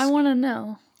 you ask? Yeah, I want to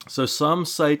know. So some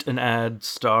cite an ad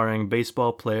starring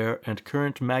baseball player and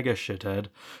current MAGA shithead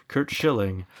Curt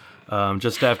Schilling,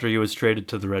 just after he was traded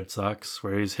to the Red Sox,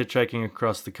 where he's hitchhiking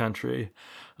across the country,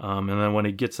 and then when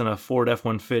he gets in a Ford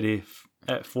F-150,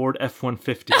 Ford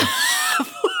F-150,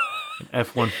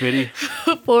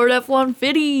 Ford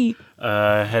F-150.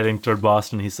 Heading toward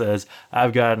Boston, he says,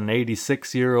 "I've got an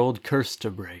 86-year-old curse to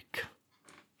break."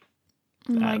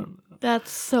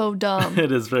 That's so dumb.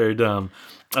 It is very dumb.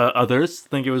 Others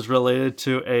think it was related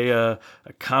to a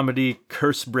comedy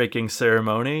curse-breaking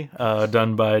ceremony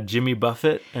done by Jimmy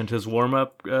Buffett and his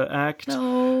warm-up act,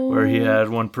 where he had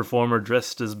one performer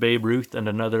dressed as Babe Ruth and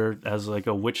another as like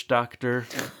a witch doctor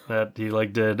that he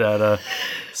did at a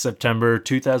September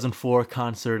 2004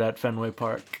 concert at Fenway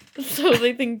Park. So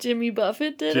they think Jimmy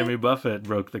Buffett did Jimmy Buffett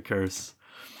broke the curse.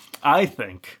 I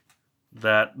think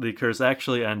that the curse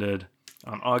actually ended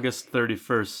on August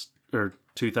 31st,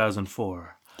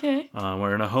 2004. Okay.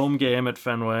 We're in a home game at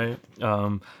Fenway.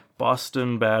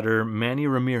 Boston batter Manny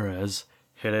Ramirez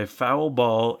hit a foul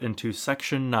ball into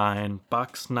Section 9,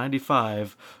 Box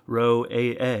 95, Row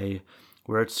AA,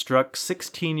 where it struck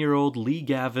 16-year-old Lee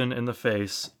Gavin in the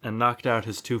face and knocked out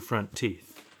his 2 front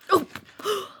teeth.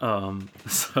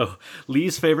 So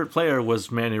Lee's favorite player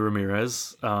was Manny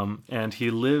Ramirez, and he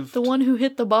lived... The one who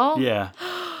hit the ball? Yeah.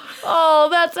 Oh,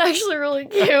 that's actually really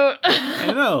cute.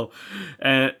 I know.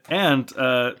 And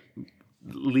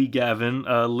Lee Gavin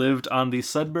lived on the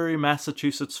Sudbury,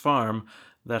 Massachusetts farm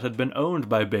that had been owned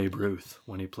by Babe Ruth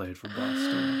when he played for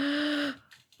Boston.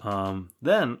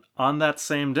 Then, on that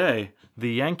same day,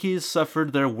 the Yankees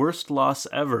suffered their worst loss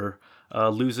ever,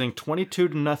 losing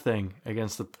 22-0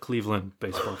 against the Cleveland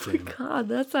baseball team. God,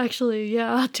 that's actually,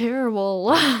 terrible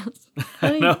loss.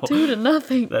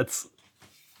 22-0. That's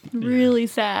really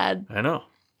sad. I know.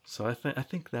 So I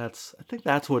think that's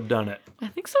what done it. I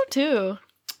think so too.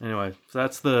 Anyway, so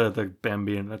that's the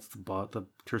Bambino. That's the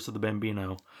Curse of the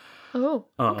Bambino. Oh,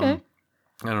 okay.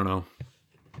 I don't know.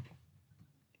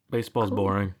 Baseball's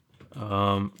boring.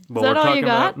 But Is that all you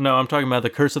got? No, I'm talking about the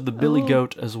Curse of the Billy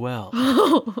Goat as well.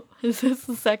 Is this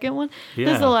the second one? Yeah.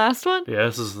 This is the last one? Yeah,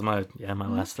 this is my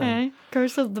last thing. Okay.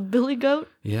 Curse of the Billy Goat?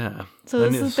 Yeah. So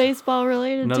this is baseball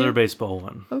related another too? baseball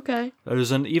one. Okay.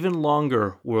 There's an even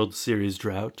longer World Series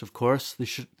drought, of course.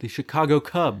 The Chicago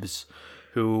Cubs,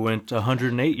 who went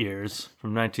 108 years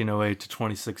from 1908 to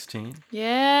 2016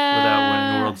 Yeah. without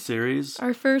winning the World Series.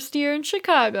 Our first year in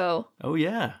Chicago. Oh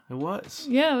yeah, it was.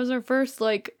 Yeah, it was our first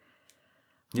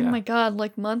Yeah. oh my God,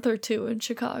 month or two in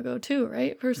Chicago too,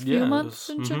 right? First few months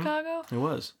in Chicago. It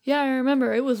was. Yeah, I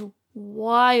remember. It was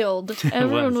wild.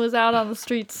 Everyone was out on the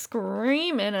streets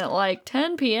screaming at like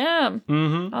 10 p.m.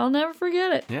 Mm-hmm. I'll never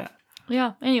forget it. Yeah.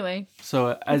 Yeah, anyway.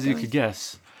 So, as you could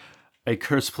guess, a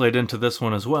curse played into this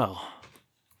one as well.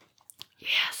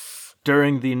 Yes.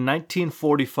 During the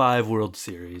 1945 World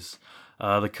Series,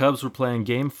 the Cubs were playing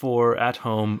Game 4 at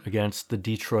home against the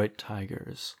Detroit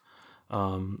Tigers.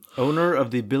 Owner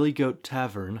of the Billy Goat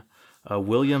Tavern,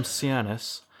 William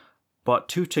Cianis, bought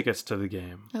 2 tickets to the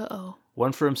game. Uh-oh.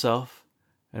 One for himself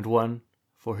and one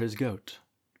for his goat.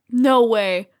 No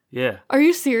way. Yeah. Are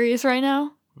you serious right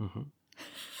now? Mm-hmm.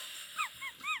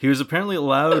 He was apparently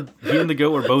allowed, he and the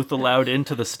goat were both allowed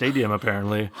into the stadium,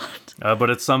 apparently.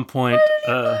 But at some point...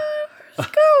 Goat.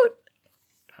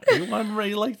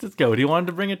 He liked his goat. He wanted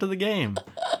to bring it to the game.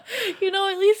 You know,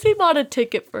 at least he bought a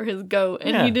ticket for his goat,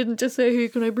 and Yeah. he didn't just say, hey,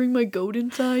 can I bring my goat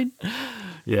inside?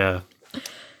 Yeah.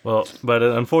 Well, but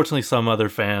unfortunately some other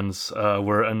fans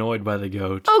were annoyed by the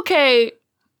goat, Okay.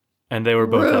 and they were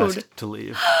both Rude. asked to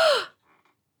leave.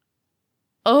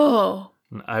 Oh.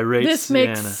 An irate This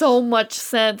makes Cianis- so much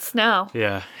sense now.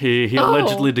 Yeah, he Oh.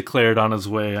 allegedly declared on his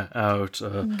way out,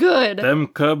 Good. them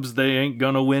Cubs, they ain't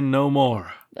gonna win no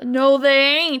more. No,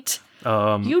 they ain't.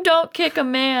 Um, You don't kick a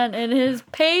man and his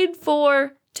paid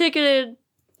for ticketed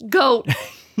goat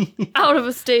out of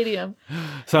a stadium.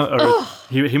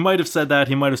 he might have said that.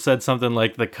 He might have said something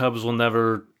like the Cubs will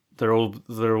never they'll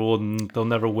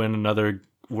never win another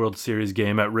World Series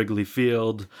game at Wrigley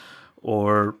Field,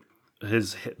 or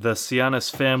the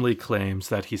Cianis family claims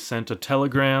that he sent a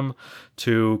telegram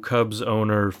to Cubs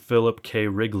owner Philip K.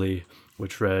 Wrigley,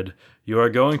 which read, "You are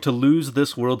going to lose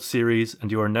this World Series,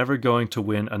 and you are never going to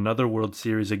win another World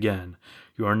Series again.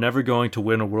 You are never going to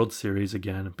win a World Series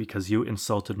again because you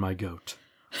insulted my goat."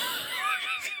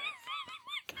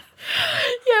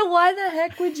 Yeah, why the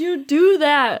heck would you do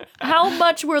that? How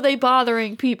much were they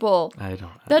bothering people?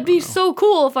 That'd be so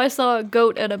cool if I saw a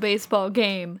goat at a baseball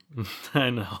game. I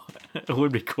know. It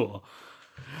would be cool.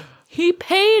 He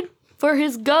paid for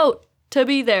his goat to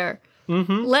be there.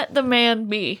 Mm-hmm. Let the man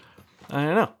be. I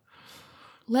know.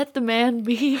 Let the man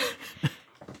be.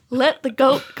 Let the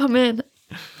goat come in.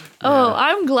 Oh,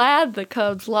 I'm glad the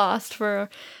Cubs lost for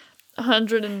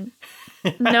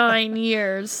 109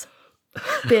 years.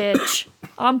 Bitch.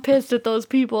 I'm pissed at those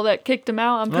people that kicked him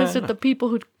out. I'm pissed at the people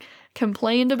who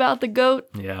complained about the goat.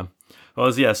 Yeah.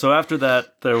 Well, yeah. So after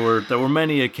that, there were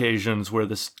many occasions where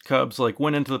the Cubs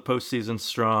went into the postseason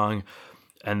strong,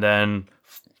 and then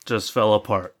just fell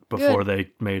apart before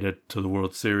they made it to the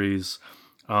World Series.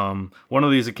 One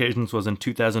of these occasions was in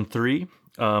 2003,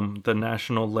 the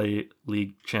National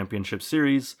League Championship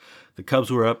Series. The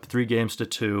Cubs were up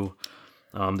 3-2.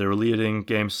 They were leading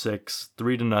Game 6,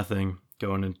 3-0,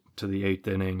 going into the 8th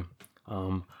inning.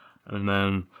 And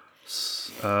then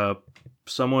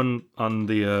someone on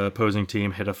the opposing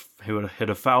team hit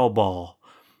a foul ball,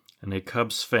 and a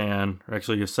Cubs fan, or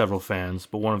actually several fans,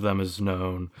 but one of them is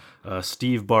known,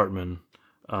 Steve Bartman,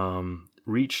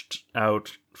 reached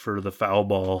out for the foul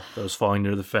ball that was falling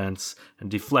near the fence and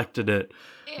deflected it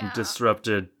and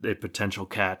disrupted a potential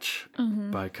catch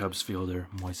by Cubs fielder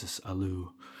Moises Alou.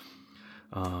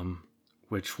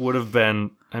 Which would have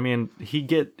been, I mean, he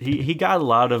got a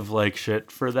lot of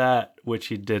shit for that, which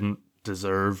he didn't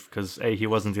deserve, because he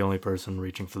wasn't the only person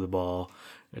reaching for the ball.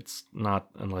 It's not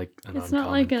It's not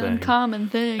like an uncommon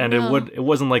thing. And no. it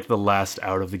wasn't the last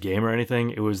out of the game or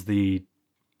anything. It was going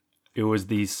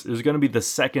to be the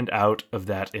second out of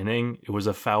that inning. It was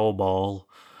a foul ball.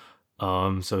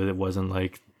 So it wasn't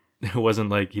like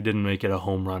he didn't make it a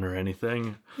home run or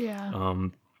anything. Yeah.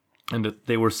 And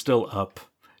they were still up.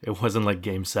 It wasn't like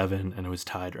Game 7 and it was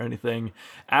tied or anything.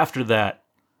 After that,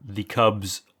 the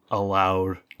Cubs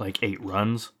allowed 8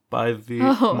 runs by the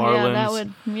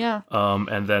Marlins.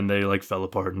 And then they fell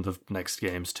apart in the next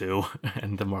games too,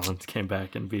 and the Marlins came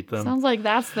back and beat them. Sounds like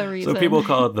that's the reason. So people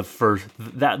call it the first.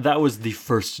 That was the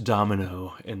first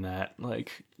domino in that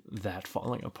that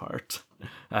falling apart.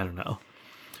 I don't know.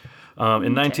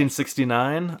 In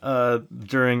 1969,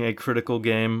 during a critical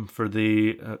game for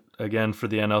the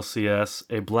NLCS,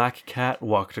 a black cat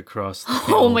walked across the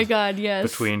field. Oh my God! Yes.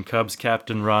 Between Cubs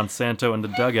captain Ron Santo and the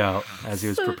dugout as he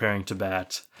was preparing to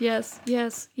bat. Yes.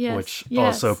 Which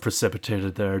also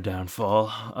precipitated their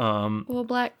downfall. Well,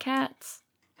 black cats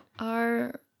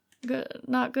are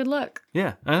not good luck.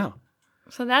 Yeah, I know.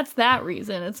 So that's that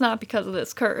reason. It's not because of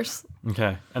this curse.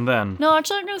 Okay, and then... No,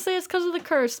 actually I'm going to say it's because of the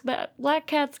curse, but black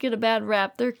cats get a bad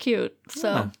rap. They're cute,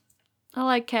 so I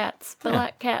like cats, but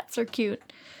black cats are cute.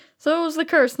 So it was the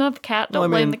curse, not the cat. Don't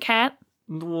blame the cat.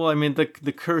 Well, I mean, the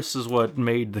curse is what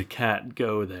made the cat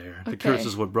go there. The curse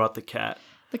is what brought the cat.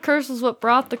 The curse is what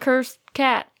brought the cursed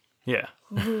cat. Yeah.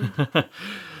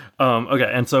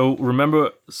 Okay, and so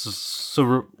remember,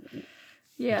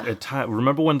 Yeah.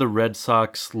 remember when the Red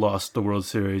Sox lost the World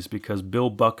Series because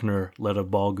Bill Buckner let a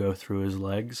ball go through his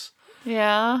legs?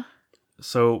 Yeah.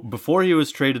 So before he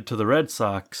was traded to the Red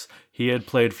Sox, he had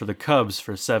played for the Cubs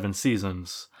for 7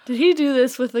 seasons. Did he do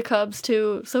this with the Cubs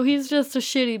too? So he's just a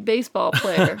shitty baseball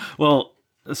player. Well,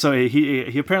 so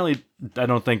he apparently, I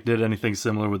don't think, did anything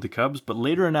similar with the Cubs, but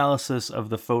later analysis of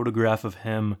the photograph of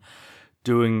him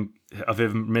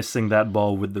missing that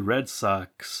ball with the Red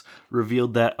Sox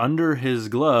revealed that under his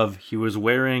glove he was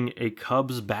wearing a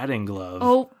Cubs batting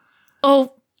glove.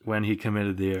 Oh. When he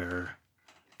committed the error.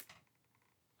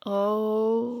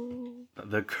 Oh.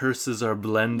 The curses are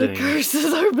blending. The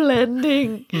curses are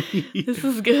blending. This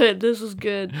is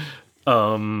good.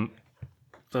 So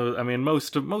I mean,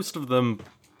 most of them,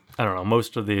 I don't know.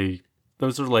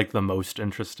 Those are like the most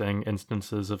interesting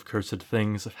instances of cursed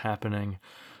things happening.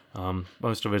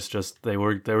 Most of it's just they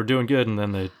were doing good and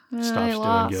then they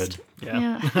stopped doing good.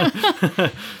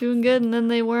 Yeah. Doing good and then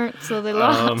they weren't, so they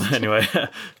lost. Anyway,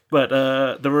 but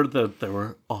there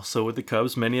were also with the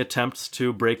Cubs many attempts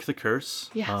to break the curse.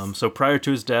 Yes. So prior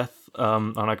to his death,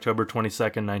 on October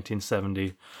 22nd,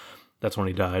 1970, that's when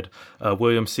he died.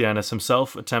 William Sianis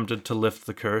himself attempted to lift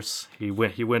the curse. He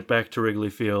went back to Wrigley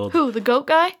Field. Who, the goat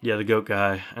guy? Yeah, the goat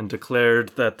guy, and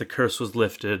declared that the curse was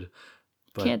lifted.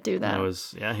 But can't do that.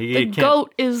 He can't.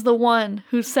 Goat is the one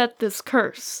who set this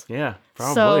curse. Yeah,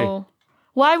 probably. So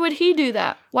why would he do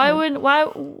that? Why would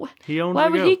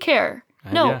he care?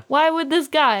 No, yeah. Why would this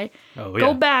guy go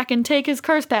go back and take his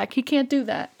curse back? He can't do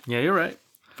that. Yeah, you're right.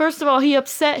 First of all, he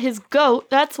upset his goat.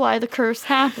 That's why the curse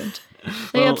happened.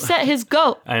 They upset his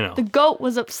goat. I know. The goat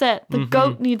was upset. The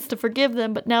goat needs to forgive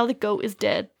them, but now the goat is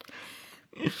dead.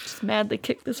 Just mad they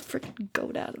kicked this freaking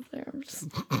goat out of there. I'm just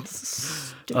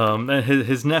stupid. And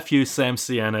his nephew Sam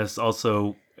Sianis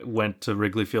also went to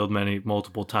Wrigley Field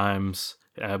multiple times.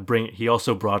 He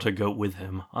also brought a goat with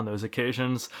him on those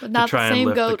occasions to try and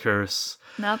lift the curse.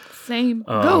 Not the same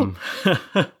goat.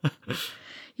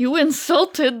 You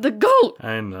insulted the goat.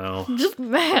 I know. I'm just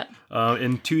mad.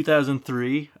 In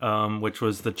 2003, which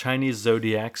was the Chinese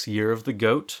Zodiac's Year of the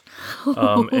Goat,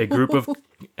 a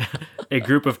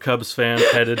group of Cubs fans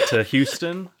headed to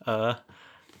Houston.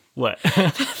 What? I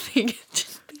think it's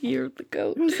just the Year of the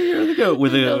Goat. It was the Year of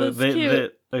the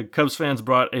Goat. The Cubs fans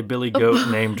brought a billy goat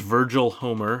named Virgil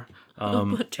Homer.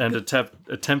 And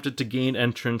attempted to gain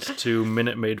entrance to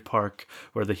Minute Maid Park,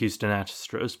 where the Houston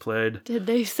Astros played. Did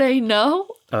they say no?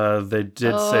 They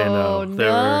did say no.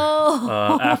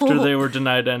 After they were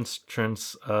denied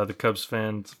entrance, the Cubs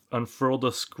fans unfurled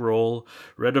a scroll,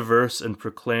 read a verse, and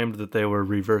proclaimed that they were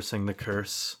reversing the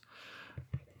curse.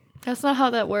 That's not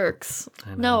how that works.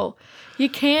 No, you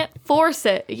can't force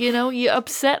it. You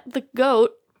upset the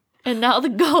goat, and now the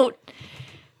goat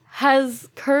has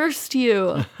cursed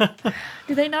you.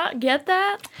 Do they not get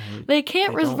that? They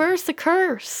can't reverse the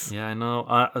curse. Yeah, I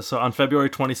know. So on February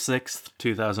 26th,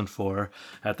 2004,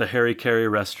 at the Harry Carey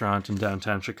restaurant in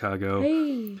downtown Chicago,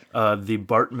 the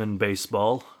Bartman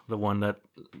baseball, the one that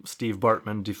Steve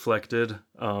Bartman deflected,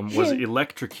 was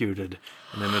electrocuted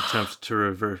in an attempt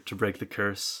to break the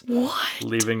curse. What?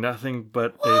 Leaving nothing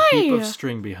but a heap of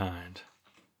string behind.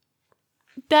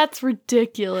 That's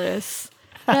ridiculous.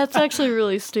 That's actually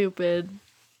really stupid.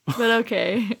 But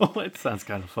okay. Well, it sounds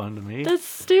kind of fun to me. That's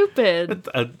stupid.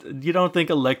 You don't think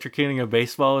electrocuting a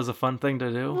baseball is a fun thing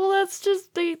to do? Well,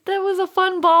 that was a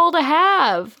fun ball to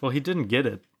have. Well, he didn't get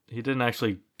it. He didn't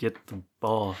actually get the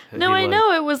ball. No, I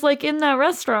know. It was in that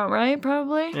restaurant, right?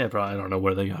 Probably. Yeah, probably. I don't know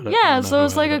where they got it. Yeah, so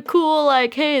it's a cool,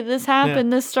 hey, this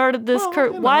happened. This started this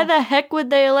curse. Why the heck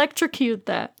would they electrocute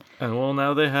that? And well,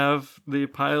 now they have the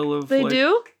pile of. They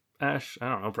do? Ash, I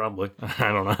don't know, probably. I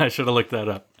don't know. I should have looked that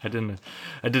up. I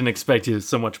didn't expect you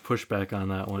so much pushback on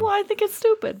that one. Well, I think it's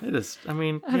stupid. It is. I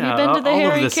mean, have you been to the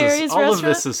Harry Carey's restaurant? All of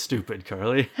this is stupid,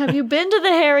 Carly. Have you been to the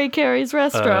Harry Carey's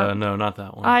restaurant? No, not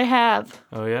that one. I have.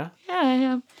 Oh yeah? Yeah, I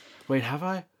have. Wait, have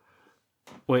I?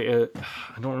 Wait,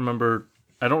 I don't remember.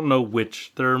 I don't know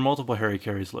which. There are multiple Harry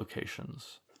Carey's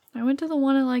locations. I went to the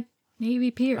one at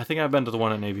Navy Pier. I think I've been to the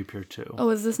one at Navy Pier too.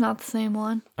 Oh, is this not the same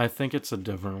one? I think it's a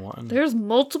different one. There's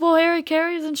multiple Harry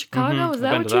Careys in Chicago? Is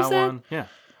that what you said? One. Yeah.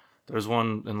 There's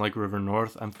one in River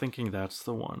North. I'm thinking that's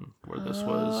the one where this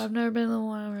was. Oh, I've never been to the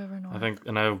one in River North.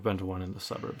 And I've been to one in the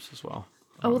suburbs as well.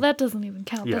 Oh, well, that doesn't even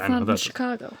count. Yeah, that's not in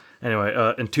Chicago.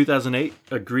 Anyway, in 2008,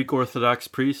 a Greek Orthodox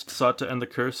priest sought to end the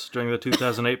curse during the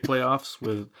 2008 playoffs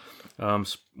with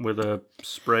a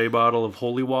spray bottle of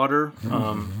holy water.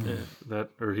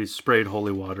 He sprayed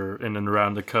holy water in and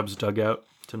around the Cubs dugout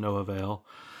to no avail.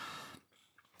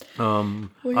 Well,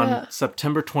 yeah. On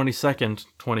September 22nd,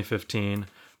 2015,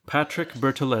 Patrick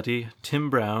Bertoletti, Tim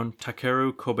Brown,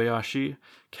 Takeru Kobayashi,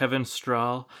 Kevin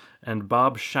Strahl, and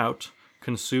Bob Shout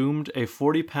consumed a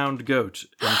 40-pound goat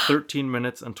in 13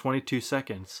 minutes and 22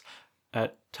 seconds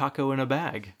at Taco in a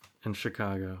Bag in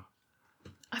Chicago.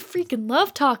 I freaking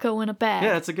love Taco in a Bag.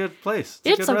 Yeah, it's a good place.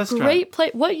 It's good a restaurant. great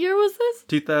place. What year was this?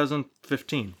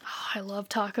 2015. Oh, I love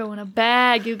Taco in a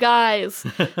Bag, you guys.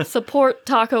 Support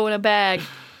Taco in a Bag.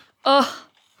 Ugh.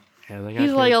 Yeah, they got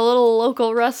He's good- like a little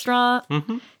local restaurant.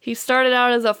 Mm-hmm. He started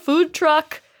out as a food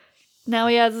truck. Now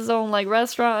he has his own like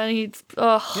restaurant, and he's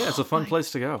Yeah, it's a fun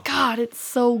place to go. God, it's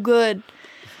so good.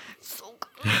 So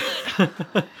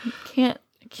good.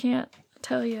 can't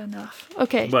tell you enough.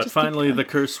 Okay. But just keep finally, going. the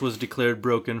curse was declared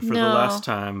broken for the No. last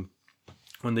time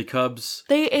when the Cubs.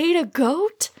 They ate a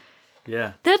goat?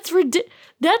 Yeah. That's ridiculous.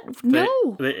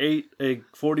 No. They ate a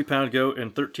 40-pound goat in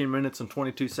 13 minutes and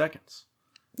 22 seconds.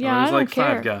 Yeah, There's I like don't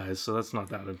care. 5 guys, so that's not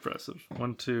that impressive.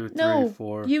 1, 2, 3, No,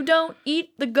 4. you don't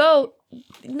eat the goat.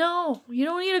 No, you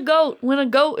don't eat a goat when a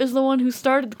goat is the one who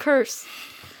started the curse.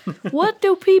 What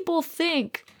do people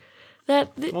think?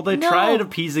 Well, they tried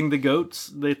appeasing the goats.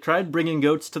 They tried bringing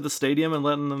goats to the stadium and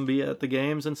letting them be at the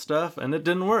games and stuff, and it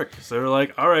didn't work. So they're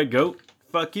like, all right, goat,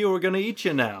 fuck you, we're going to eat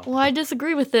you now. Well, I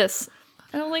disagree with this.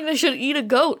 I don't think they should eat a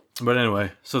goat. But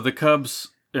anyway, so the Cubs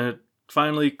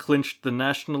finally clinched the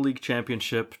National League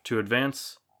Championship to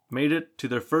advance, made it to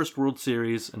their first World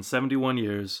Series in 71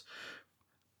 years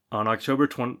on October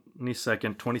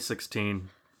 22nd, 2016,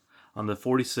 on the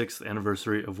 46th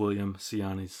anniversary of William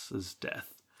Cianis' death.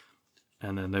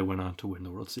 And then they went on to win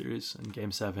the World Series in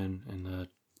Game 7 in the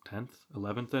 10th,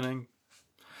 11th inning.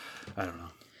 I don't know.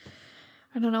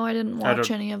 I don't know. I didn't watch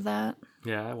any of that.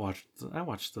 Yeah, I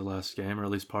watched the last game, or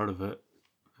at least part of it.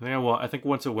 I think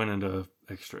once it went into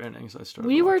extra innings, I started.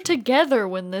 We were watching. together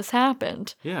when this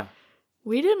happened. Yeah.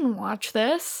 We didn't watch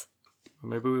this.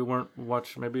 Maybe we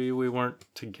weren't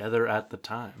together at the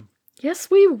time. Yes,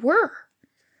 we were.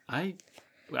 I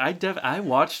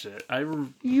watched it.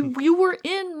 You were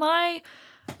in my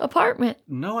apartment.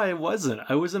 No, I wasn't.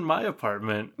 I was in my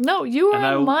apartment. No, you were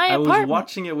in my I apartment. was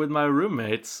watching it with my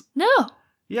roommates. No.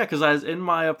 Yeah, because I was in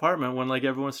my apartment when like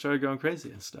everyone started going crazy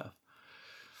and stuff.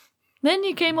 Then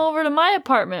you came over to my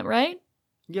apartment, right?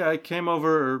 Yeah, I came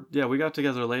over. Yeah, we got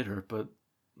together later, but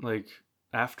like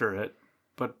after it.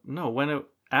 But no,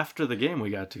 after the game we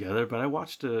got together. But I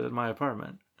watched it in my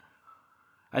apartment.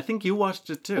 I think you watched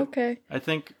it too. Okay. I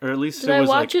think, or at least Did it I was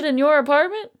watch it in your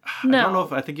apartment? No. I don't know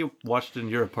if I think you watched it in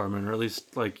your apartment, or at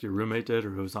least like your roommate did,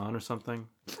 or it was on or something.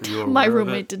 Or you were My aware of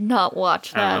roommate it. did not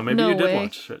watch I don't that. know. Maybe no you did way.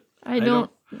 watch it. I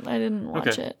didn't watch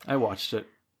Okay, it. I watched it.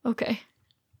 Okay.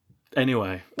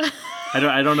 Anyway, I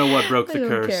don't know what broke I the don't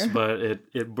curse, care. but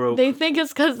it broke. They think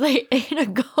it's because they ate a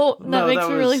goat. And that makes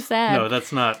me really sad. No,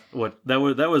 that's not what that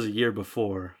was. That was a year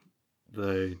before.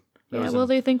 They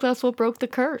think that's what broke the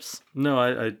curse. no,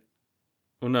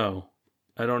 no,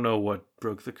 I don't know what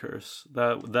broke the curse.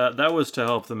 That was to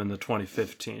help them in the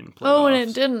 2015 playoffs. Oh, and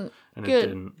it didn't. And Good. it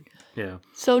didn't. Yeah.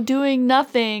 So doing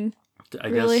nothing I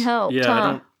really guess, helped, Yeah,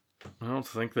 huh? I don't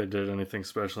think they did anything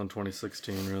special in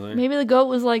 2016, really. Maybe the goat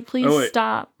was like, please Oh, wait.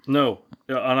 stop. No.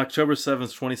 On October 7th,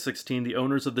 2016, the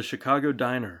owners of the Chicago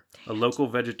Diner, a local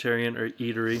vegetarian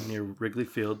eatery near Wrigley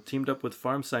Field, teamed up with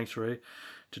Farm Sanctuary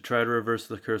to try to reverse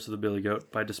the curse of the billy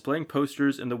goat by displaying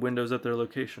posters in the windows at their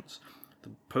locations. The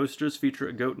posters feature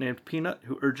a goat named Peanut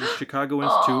who urges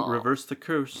Chicagoans to reverse the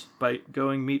curse by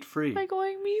going meat-free. By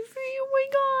going meat free, oh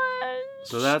my gosh.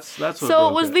 So that's what So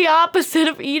broke it was the opposite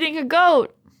of eating a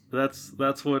goat. That's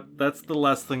the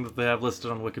last thing that they have listed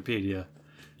on Wikipedia.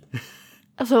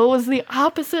 So it was the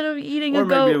opposite of eating Or a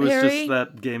goat, maybe it was Harry. just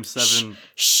that Game 7.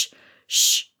 Shh.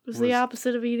 It was the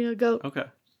opposite of eating a goat. Okay.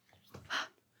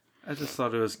 I just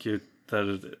thought it was cute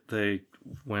that they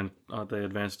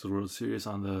advanced to the World Series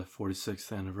on the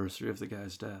 46th anniversary of the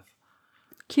guy's death.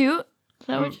 Cute? Is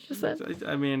that what you just said?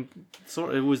 I mean,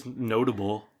 it was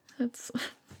notable. That's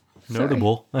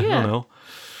Notable. I Yeah. don't know.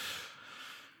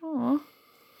 Aw.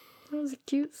 That was a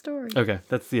cute story. Okay,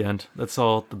 that's the end. That's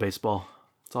all the baseball.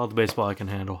 That's all the baseball I can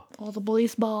handle. All the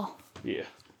police ball. Yeah.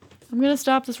 I'm going to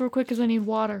stop this real quick because I need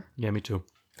water. Yeah, me too.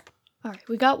 All right,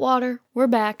 we got water. We're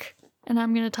back. And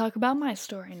I'm going to talk about my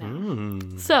story now.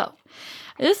 So,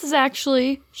 this is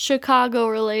actually Chicago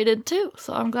related too.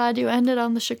 So I'm glad you ended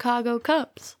on the Chicago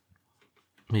Cubs.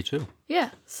 Me too.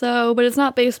 Yeah. So, but it's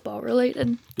not baseball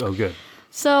related. Oh, good.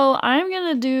 So I'm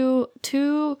going to do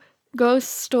 2 ghost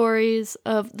stories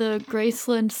of the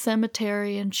Graceland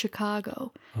Cemetery in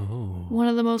Chicago. Oh. One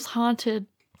of the most haunted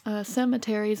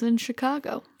cemeteries in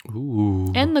Chicago.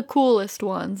 Ooh. And the coolest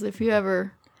ones, if you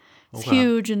ever It's Okay.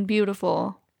 huge and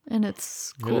beautiful, and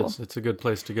it's cool. It is. It's a good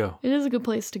place to go. It is a good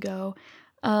place to go.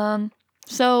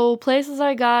 So places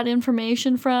I got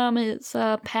information from is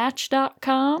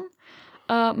patch.com,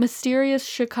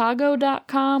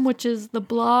 mysteriouschicago.com, which is the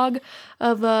blog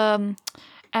of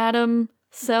Adam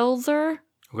Selzer,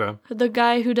 Okay. the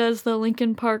guy who does the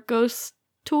Lincoln Park ghost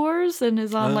tours and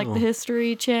is on like Oh. the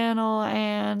History Channel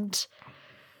and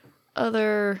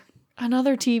another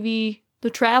TV, the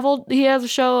travel. He has a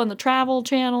show on the Travel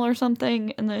Channel or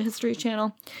something, and the History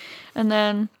Channel, and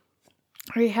then.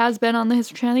 Or he has been on the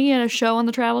History Channel. He had a show on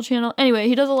the Travel Channel. Anyway,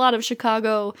 he does a lot of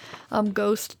Chicago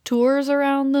ghost tours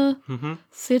around the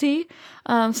city.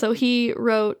 So he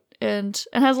wrote and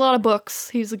has a lot of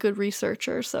books. He's a good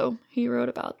researcher. So he wrote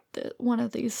about one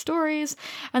of these stories.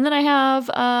 And then I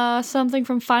have something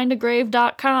from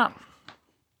findagrave.com.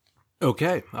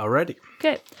 Okay. Alrighty.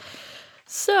 Okay.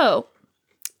 So,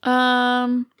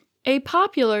 a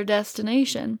popular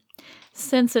destination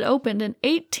since it opened in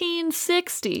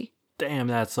 1860. Damn,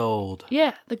 that's old.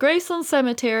 Yeah, the Graceland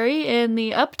Cemetery in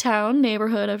the Uptown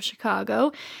neighborhood of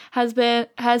Chicago has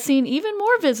seen even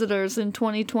more visitors in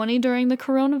 2020 during the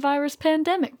coronavirus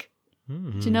pandemic.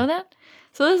 Did you know that?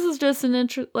 So this is just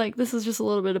this is just a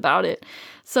little bit about it.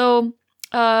 So,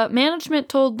 management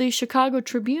told the Chicago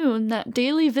Tribune that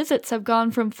daily visits have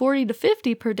gone from 40 to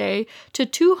 50 per day to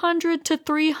 200 to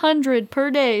 300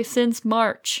 per day since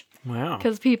March. Wow.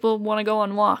 Because people want to go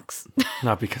on walks.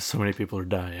 Not because so many people are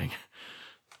dying.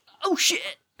 Oh,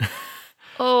 shit!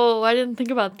 Oh, I didn't think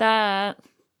about that.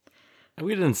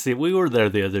 We didn't see. We were there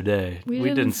the other day. We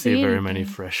didn't see very many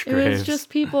anything. fresh It graves. was just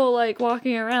people like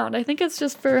walking around. I think it's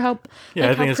just for how yeah,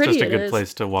 like, I think how it's pretty just a it good is.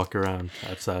 place to walk around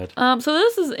outside. So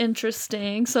this is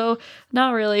interesting. So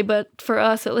not really, but for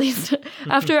us at least.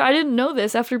 I didn't know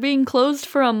this. After being closed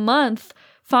for a month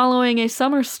following a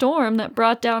summer storm that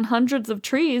brought down hundreds of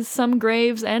trees, some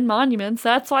graves, and monuments.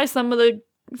 That's why some of the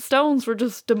stones were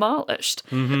just demolished.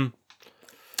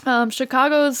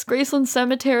 Chicago's Graceland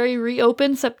Cemetery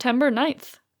reopened September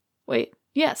 9th.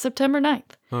 September 9th.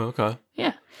 Oh, okay.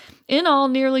 Yeah. In all,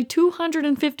 nearly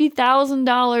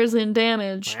 $250,000 in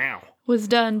damage Wow. was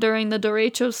done during the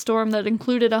derecho storm that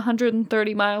included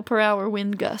 130-mile-per-hour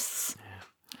wind gusts.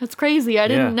 That's crazy. I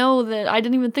didn't know that. I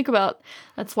didn't even think about.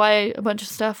 That's why a bunch of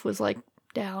stuff was like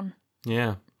down.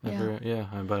 Yeah. Yeah.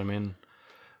 But I mean,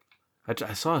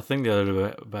 I saw a thing the other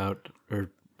day about,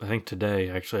 or I think today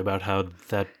actually, about how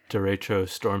that derecho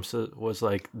storm was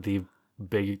like the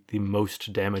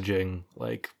most damaging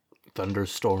like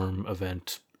thunderstorm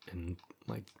event in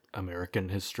like American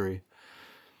history.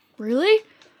 Really?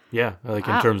 Yeah, like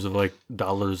Wow. in terms of like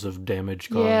dollars of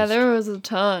damage caused. Yeah, there was a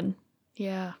ton.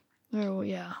 Yeah.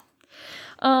 Yeah.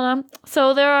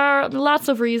 So there are lots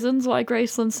of reasons why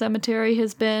Graceland Cemetery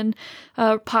has been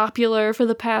popular for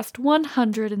the past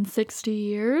 160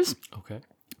 years. Okay.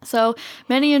 So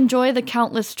many enjoy the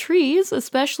countless trees,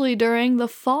 especially during the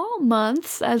fall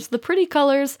months, as the pretty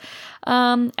colors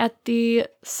at the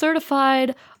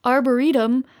certified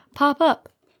arboretum pop up.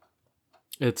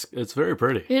 It's very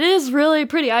pretty. It is really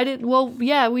pretty.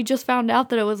 We just found out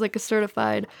that it was like a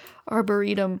certified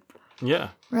arboretum, Yeah.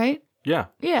 right? Yeah.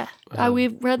 Yeah. We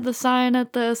read the sign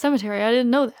at the cemetery. I didn't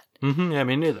know that. Yeah,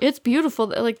 me neither. It's beautiful.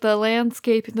 Like the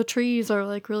landscape and the trees are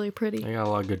like really pretty. They got a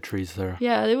lot of good trees there.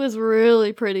 Yeah, it was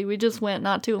really pretty. We just went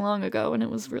not too long ago and it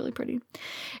was really pretty.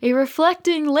 A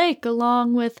reflecting lake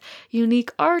along with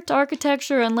unique art,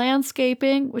 architecture, and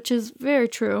landscaping, which is very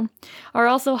true, are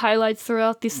also highlights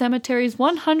throughout the cemetery's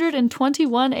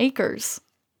 121 acres.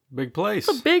 Big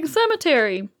place. Big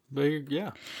cemetery. Big,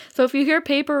 yeah. So if you hear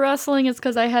paper rustling, it's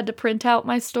because I had to print out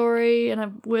my story, and I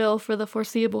will for the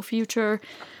foreseeable future.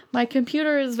 My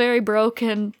computer is very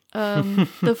broken.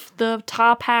 The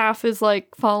top half is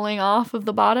like falling off of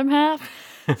the bottom half,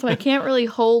 so I can't really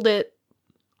hold it.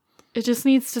 It just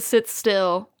needs to sit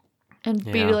still and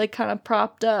be Yeah. like kind of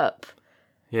propped up.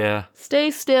 Yeah.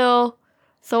 Stay still.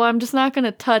 So I'm just not going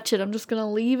to touch it. I'm just going to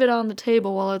leave it on the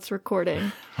table while it's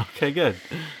recording. Okay, good.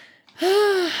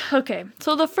 Okay,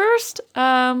 so the first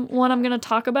one I'm going to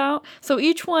talk about. So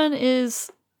each one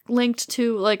is linked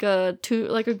to like a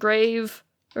grave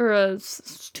or a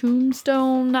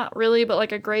tombstone, not really, but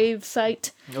like a grave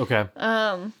site Okay.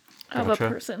 of a Gotcha.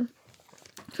 person.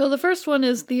 So the first one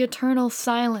is the Eternal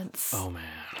Silence. Oh, man.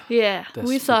 Yeah, That's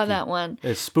we saw spooky. that one.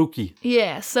 It's spooky.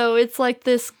 Yeah, so it's like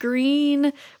this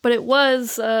green, but it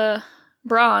was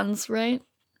bronze, right?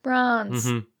 Bronze.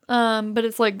 Mhm. But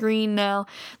it's like green now.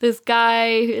 This guy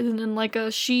in like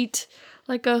a sheet,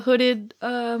 like a hooded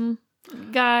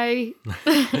guy.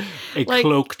 A Like,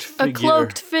 cloaked figure. A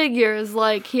cloaked figure is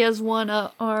like he has one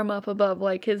arm up above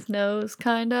like his nose,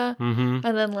 kinda, and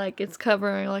then like it's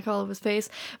covering like all of his face,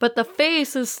 but the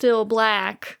face is still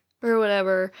black or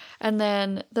whatever, and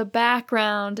then the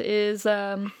background is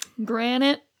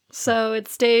granite. So it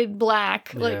stayed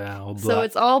black, like all so black.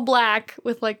 it's all black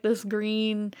with like this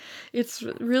green. It's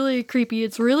really creepy.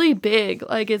 It's really big,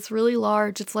 like it's really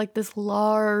large. It's like this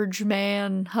large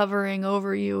man hovering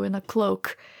over you in a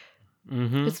cloak.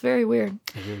 It's very weird.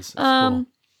 It is. It's cool.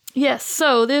 Yes.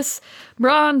 So this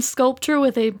bronze sculpture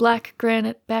with a black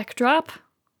granite backdrop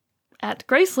at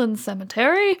Graceland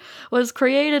Cemetery was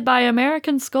created by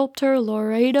American sculptor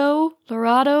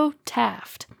Lorado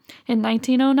Taft in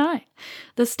 1909.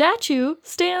 The statue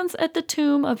stands at the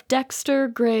tomb of Dexter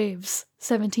Graves,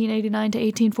 1789 to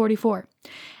 1844,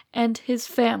 and his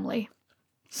family.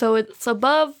 So it's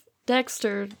above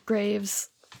Dexter Graves'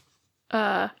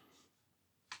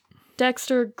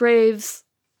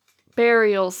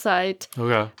 burial site.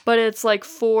 Okay. But it's like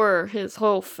for his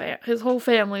whole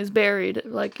family's buried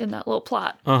like in that little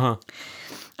plot.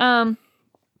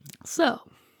 So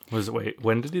Wait,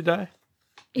 when did he die?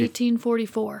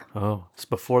 1844. Oh, it's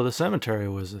before the cemetery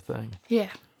was a thing.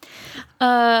 Yeah.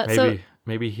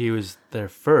 Maybe he was there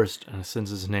first, and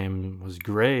since his name was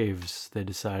Graves, they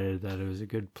decided that it was a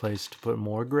good place to put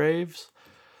more graves.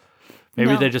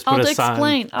 Maybe No, they just put a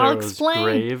sign. I'll there was explain.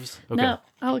 Graves. Okay. No,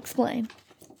 I'll explain.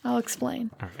 All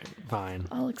right. Fine.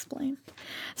 I'll explain.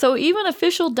 So even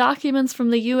official documents from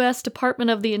the U.S. Department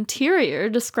of the Interior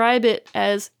describe it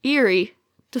as eerie.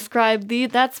 Describe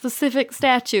that specific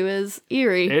statue as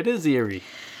eerie. It is eerie.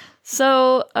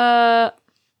 So,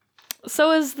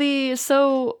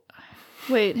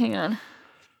 wait, hang on.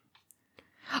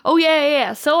 Oh,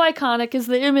 yeah. So iconic is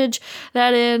the image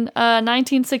that in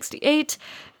 1968,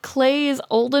 Claes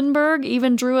Oldenburg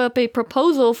even drew up a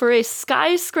proposal for a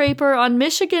skyscraper on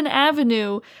Michigan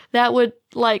Avenue that would,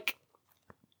 like,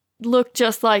 look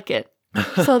just like it.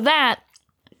 So that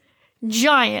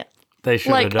giant, They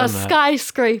should like have done a that.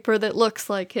 skyscraper that looks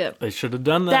like him. They should have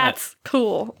done that. That's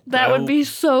cool. That would be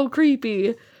so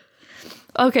creepy.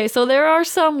 Okay, so there are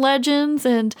some legends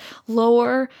and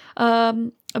lore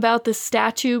about this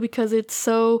statue because it's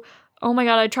so... Oh my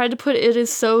god, I tried to put it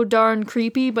is so darn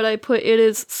creepy, but I put it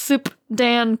is soup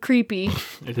dan creepy.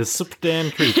 It is soup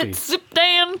dan creepy. Soup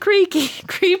dan creaky.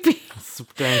 Creepy.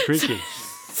 Soup dan creaky.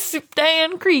 Soup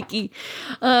dan creaky.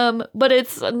 But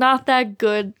it's not that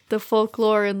good, the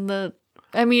folklore and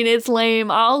I mean, it's lame.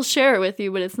 I'll share it with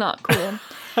you, but it's not cool.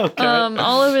 Okay.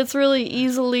 All of it's really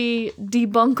easily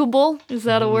debunkable. Is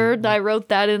that a word? I wrote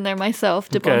that in there myself.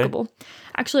 Debunkable. Okay.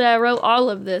 Actually, I wrote all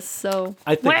of this, so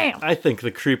I think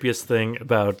the creepiest thing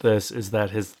about this is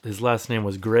that his last name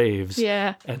was Graves.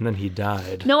 Yeah. And then he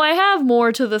died. No, I have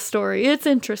more to the story. It's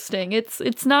interesting.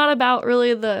 It's not about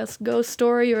really the ghost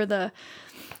story or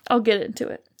I'll get into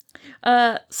it.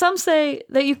 Some say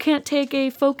that you can't take a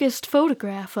focused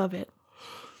photograph of it.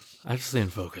 I've seen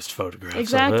focused photographs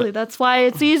Exactly. of it. That's why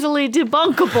it's easily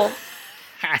debunkable.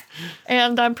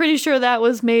 And I'm pretty sure that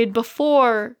was made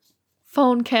before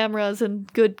phone cameras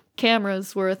and good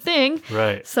cameras were a thing.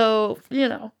 Right. So,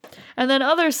 And then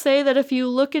others say that if you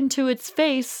look into its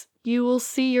face, you will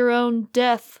see your own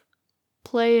death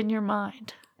play in your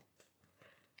mind.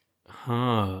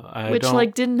 Which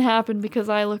didn't happen because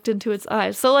I looked into its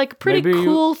eyes. So pretty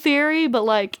cool theory,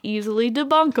 but easily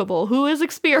debunkable. Who has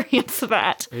experienced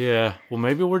that? Yeah. Well,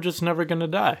 maybe we're just never gonna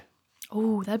die.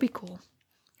 Oh, that'd be cool.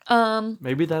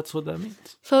 Maybe that's what that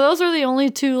means. So those are the only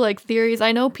two theories.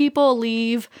 I know people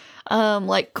leave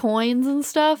coins and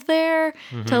stuff there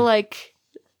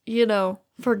to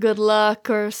for good luck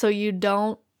or so you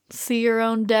don't see your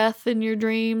own death in your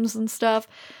dreams and stuff.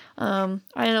 I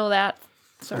know that.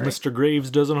 Sorry. Well, Mr. Graves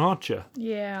doesn't haunt you.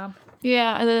 Yeah.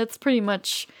 Yeah, and that's pretty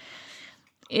much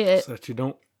it. So that you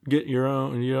don't get your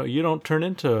own, you don't turn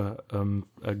into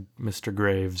a Mr.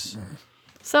 Graves.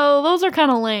 So those are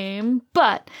kind of lame,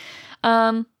 but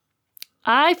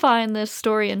I find this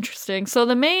story interesting. So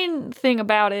the main thing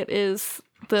about it is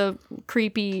the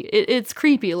creepy, it's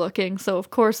creepy looking. So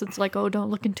of course it's oh, don't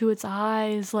look into its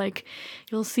eyes.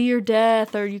 You'll see your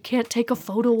death or you can't take a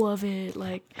photo of it.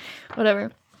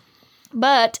 Whatever.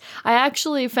 But I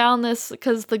actually found this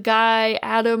because the guy,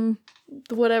 Adam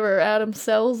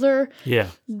Selzer,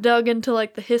 dug into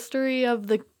the history of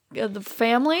the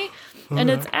family, and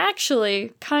it's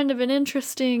actually kind of an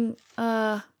interesting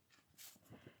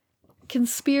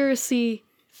conspiracy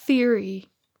theory.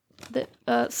 The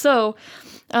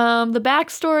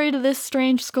backstory to this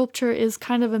strange sculpture is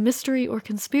kind of a mystery or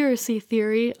conspiracy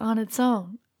theory on its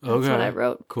own. That's what I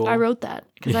wrote. Cool. I wrote that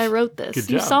because I wrote this. Good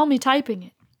You job. saw me typing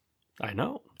it. I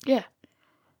know. Yeah.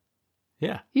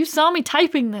 Yeah. You saw me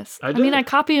typing this. I mean, did. I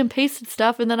copy and pasted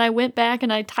stuff, and then I went back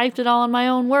and I typed it all in my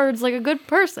own words like a good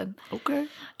person. Okay.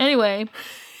 Anyway,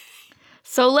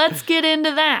 so let's get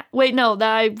into that. Wait, no,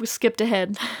 I skipped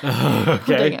ahead.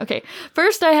 Okay. Okay.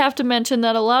 First, I have to mention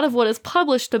that a lot of what is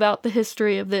published about the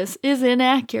history of this is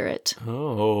inaccurate.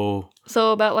 Oh.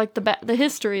 So about like the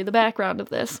history, the background of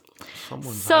this.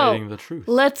 Someone's So, hiding the truth.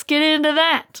 Let's get into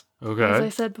that. Okay. As I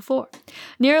said before.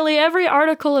 Nearly every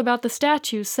article about the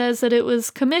statue says that it was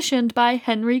commissioned by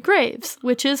Henry Graves,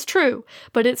 which is true,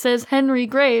 but it says Henry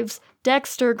Graves,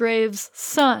 Dexter Graves'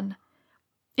 son,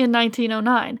 in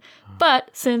 1909.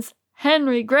 But since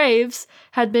Henry Graves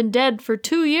had been dead for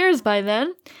 2 years by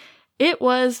then, it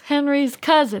was Henry's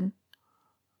cousin,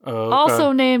 Okay.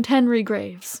 also named Henry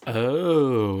Graves.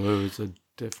 Oh, it was a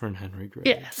different Henry Graves.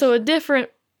 Yeah, so a different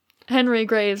Henry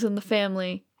Graves in the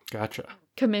family Gotcha.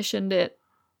 commissioned it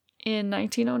in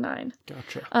 1909.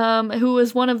 Gotcha. Who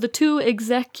was one of the 2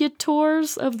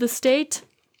 executors of the state.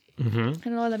 Mm-hmm. I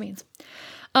don't know what that means.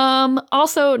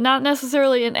 Also, not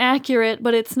necessarily inaccurate,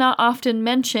 but it's not often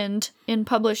mentioned in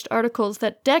published articles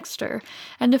that Dexter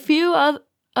and a few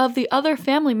of the other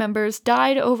family members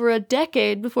died over a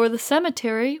decade before the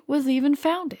cemetery was even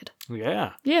founded.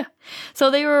 Yeah. Yeah.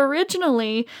 So they were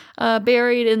originally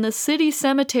buried in the city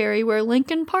cemetery where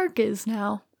Lincoln Park is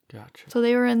now. Gotcha. So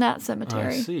they were in that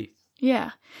cemetery. I see.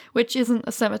 Yeah, which isn't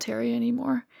a cemetery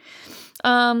anymore.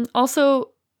 Also,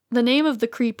 the name of the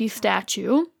creepy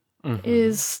statue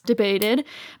is debated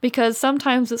because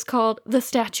sometimes it's called the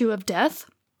Statue of Death,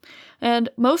 and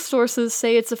most sources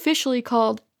say it's officially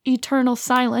called Eternal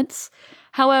Silence.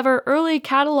 However, early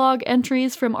catalog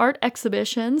entries from art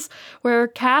exhibitions where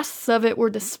casts of it were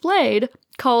displayed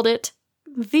called it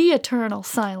the Eternal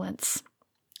Silence.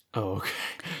 Oh, okay.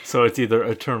 So it's either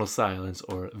Eternal Silence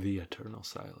or The Eternal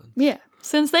Silence. Yeah,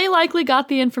 since they likely got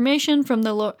the information from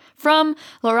from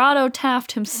Lorado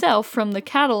Taft himself from the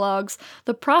catalogs,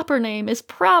 the proper name is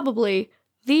probably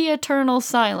The Eternal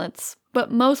Silence, but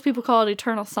most people call it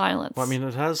Eternal Silence. Well, I mean,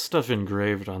 it has stuff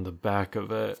engraved on the back of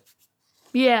it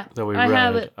yeah, that we I read.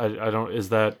 have it. I don't. Is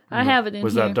that? I have it in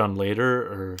Was here. that done later,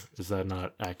 or is that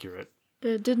not accurate?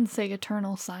 It didn't say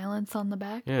Eternal Silence on the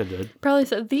back. Yeah, it did. Probably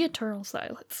said The Eternal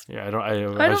Silence. Yeah, I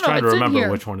was know, trying to it's in remember here.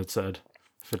 which one it said,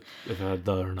 if it had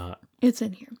the or not. It's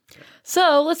in here.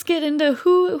 So let's get into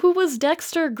who was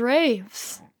Dexter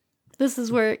Graves. This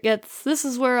is where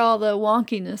all the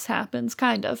wonkiness happens,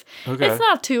 kind of. Okay. It's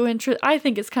not too I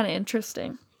think it's kind of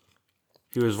interesting.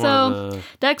 He was one So, of the.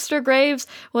 Dexter Graves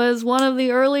was one of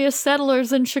the earliest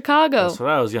settlers in Chicago, That's what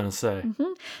I was gonna say.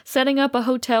 setting up a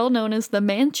hotel known as the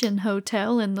Mansion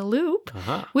Hotel in the Loop,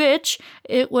 Uh-huh. which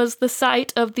it was the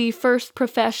site of the first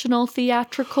professional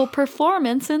theatrical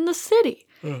performance in the city.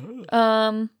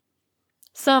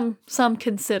 Some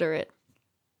consider it.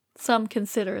 Some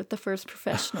consider it the first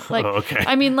professional. Like, Oh, okay.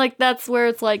 I mean, like that's where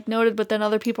it's like noted, but then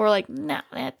other people are like, "No,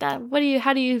 that.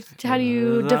 How do you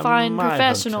Not define my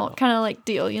professional?" hotel. Kind of like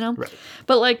deal, you know? Right.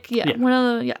 But like, Yeah. one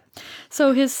of the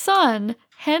So his son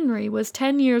Henry was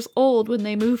 10 years old when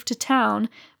they moved to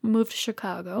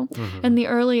Chicago in the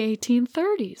early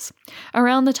 1830s.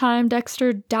 Around the time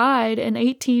Dexter died in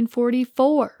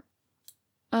 1844.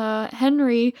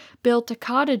 Henry built a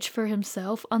cottage for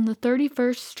himself on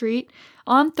 31st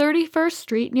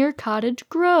Street near Cottage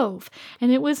Grove,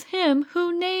 and it was him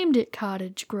who named it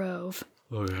Cottage Grove.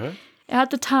 Okay.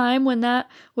 At the time when that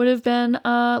would have been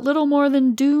little more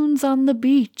than dunes on the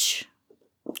beach,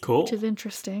 Cool. which is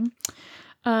interesting.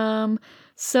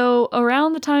 So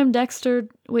around the time Dexter,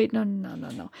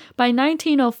 no. By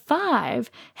 1905,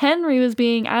 Henry was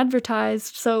being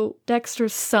advertised. So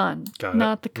Dexter's son, Got it.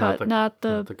 not the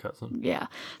cousin. yeah.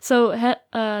 So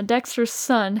Dexter's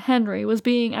son, Henry, was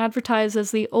being advertised as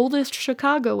the oldest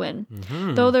Chicagoan.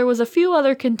 Though there was a few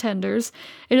other contenders,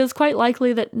 it is quite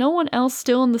likely that no one else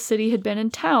still in the city had been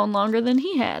in town longer than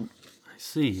he had. I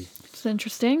see. It's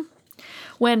interesting.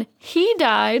 When he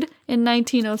died in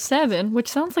 1907, which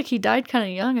sounds like he died kind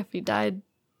of young if he died...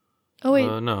 Oh, wait.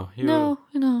 No. No.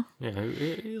 Yeah,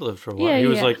 he lived for a while. Yeah, he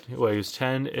was yeah. like, what, he was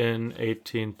 10 in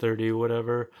 1830,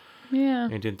 whatever. Yeah.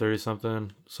 1830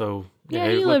 something. So, Yeah,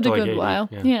 he lived a to like good 80. while.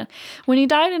 Yeah. Yeah. When he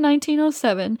died in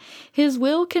 1907, his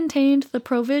will contained the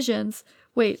provisions.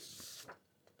 Wait.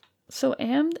 So,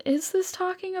 is this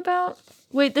talking about...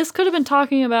 Wait, this could have been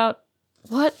talking about...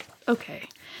 What? Okay.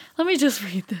 Let me just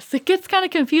read this. It gets kind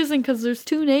of confusing because there's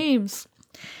 2 names.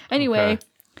 Anyway, Okay.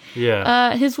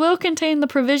 Yeah. his will contained the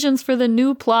provisions for the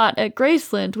new plot at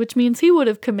Graceland, which means he would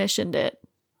have commissioned it.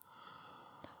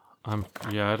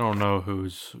 I don't know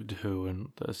who's who in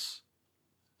this.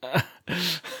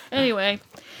 Anyway,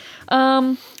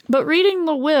 but reading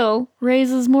the will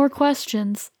raises more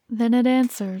questions than it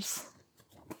answers.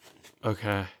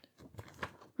 Okay.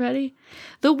 Ready?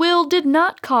 The will did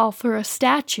not call for a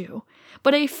statue,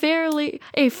 but a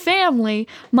family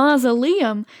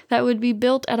mausoleum that would be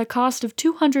built at a cost of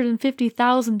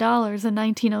 $250,000 in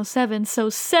 1907, so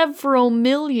several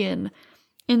million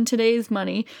in today's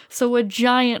money, so a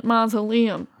giant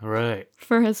mausoleum Right.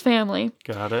 for his family.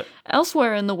 Got it.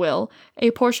 Elsewhere in the will,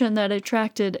 a portion that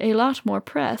attracted a lot more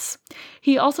press,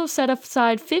 he also set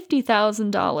aside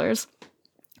 $50,000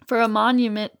 for a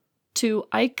monument to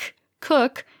Ike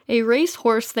Cook, a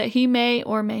racehorse that he may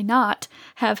or may not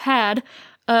have had,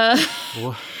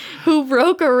 who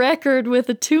broke a record with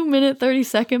a 2-minute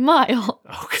 30-second mile.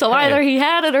 Okay. So either he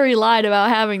had it or he lied about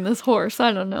having this horse.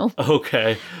 I don't know.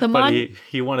 Okay. The but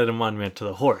he wanted a monument to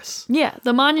the horse. Yeah,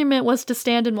 the monument was to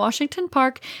stand in Washington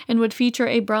Park and would feature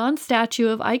a bronze statue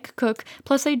of Ike Cook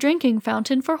plus a drinking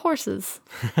fountain for horses.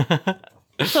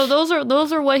 So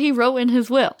those are what he wrote in his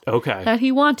will. Okay. That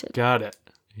he wanted. Got it.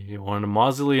 He wanted a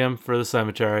mausoleum for the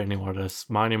cemetery, and he wanted a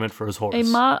monument for his horse.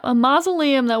 A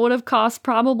mausoleum that would have cost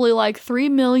probably like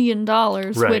 $3 million,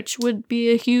 Right. which would be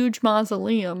a huge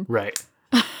mausoleum Right.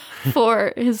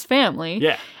 for his family.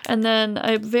 Yeah. And then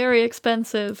a very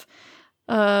expensive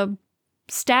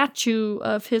statue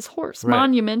of his horse, Right.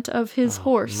 monument of his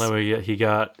horse. He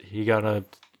got a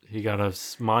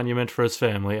monument for his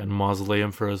family and a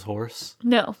mausoleum for his horse.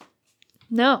 No.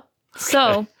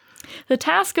 So, the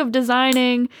task of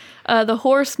designing the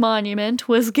horse monument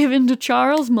was given to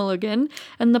Charles Mulligan,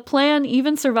 and the plan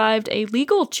even survived a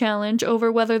legal challenge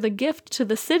over whether the gift to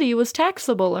the city was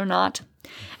taxable or not.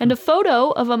 And a photo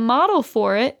of a model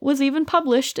for it was even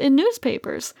published in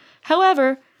newspapers.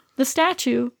 However, the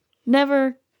statue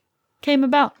never came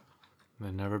about.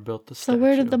 They never built the statue. So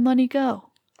where did the money go?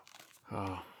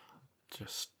 Oh,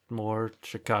 just more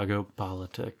Chicago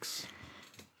politics.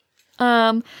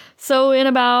 So in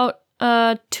about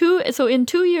in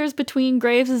 2 years between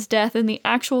Graves' death and the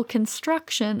actual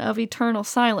construction of Eternal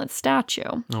Silence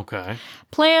statue, Okay.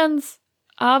 plans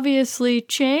obviously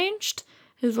changed,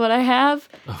 is what I have.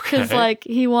 Because, Okay.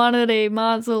 he wanted a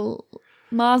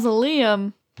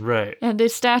mausoleum Right. and a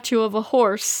statue of a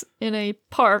horse in a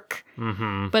park.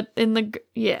 Mm-hmm. But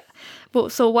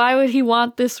But so why would he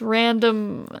want this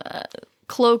random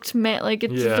cloaked man? It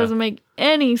just Yeah. doesn't make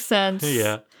any sense.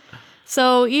 Yeah.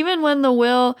 So even when the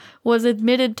will was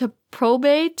admitted to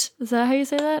probate, is that how you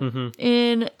say that? Mm-hmm.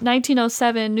 In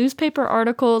 1907, newspaper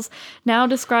articles now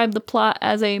describe the plot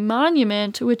as a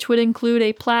monument, which would include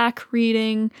a plaque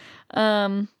reading,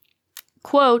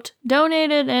 quote,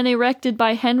 donated and erected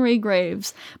by Henry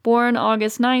Graves, born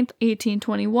August 9th,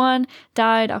 1821,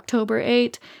 died October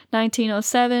 8,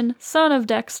 1907, son of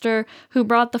Dexter, who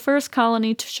brought the first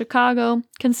colony to Chicago,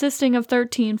 consisting of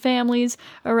 13 families,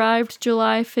 arrived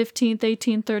July 15th,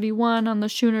 1831 on the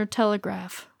Schooner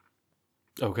Telegraph.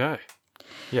 Okay.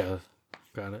 Yeah.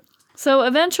 Got it. So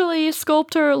eventually,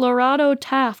 sculptor Lorado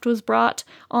Taft was brought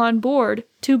on board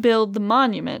to build the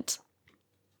monument,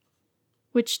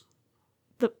 which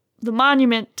the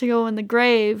monument to go in the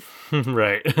grave,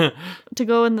 Right. to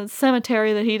go in the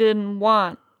cemetery that he didn't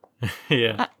want.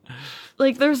 Yeah.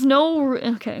 There's no...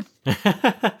 Okay.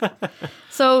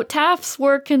 So Taft's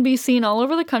work can be seen all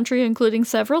over the country, including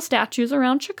several statues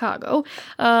around Chicago.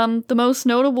 The most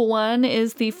notable one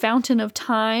is the Fountain of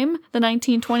Time, the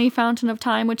 1920 Fountain of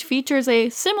Time, which features a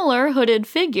similar hooded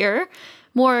figure,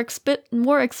 more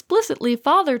explicitly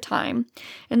Father Time,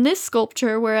 in this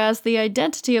sculpture, whereas the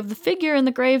identity of the figure in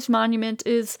the Graves monument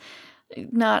is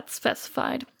not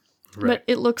specified. Right. But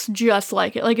it looks just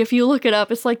like it. If you look it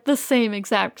up, it's the same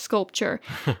exact sculpture.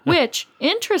 Which,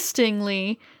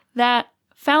 interestingly, that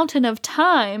Fountain of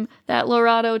Time that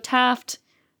Lorado Taft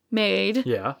made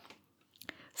Yeah.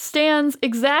 stands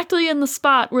exactly in the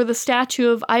spot where the statue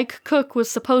of Ike Cook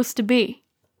was supposed to be.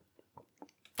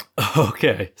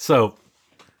 Okay. So,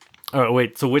 all right,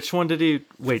 wait. So which one did he...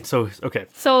 Wait, so... Okay.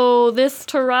 So this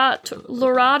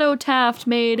Lorado Taft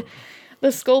made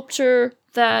the sculpture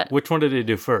that... Which one did he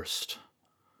do first?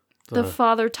 The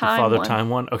Father Time Father one. Time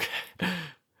one? Okay.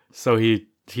 So he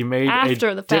made After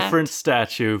a the fact. different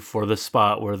statue for the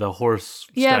spot where the horse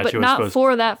Yeah, statue but was not supposed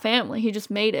for that family. He just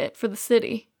made it for the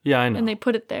city. Yeah, I know. And they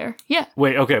put it there. Yeah.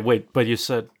 Wait, but you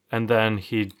said... And then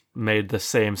he made the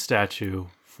same statue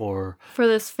for... For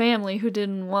this family who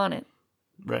didn't want it.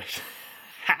 Right.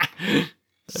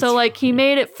 So, he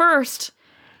made it first.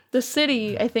 The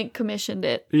city, I think, commissioned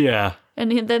it. Yeah.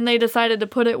 And then they decided to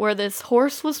put it where this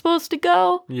horse was supposed to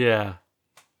go. Yeah.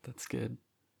 That's good.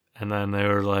 And then they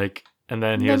were like, and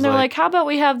then he then was they're like, like, how about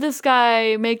we have this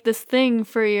guy make this thing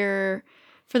for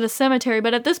the cemetery?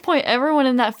 But at this point, everyone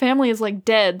in that family is like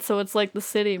dead, so it's like the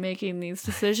city making these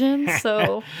decisions.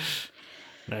 So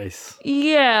nice.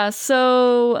 yeah,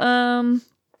 so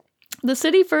the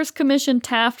city first commissioned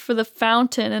Taft for the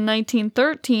fountain in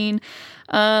 1913.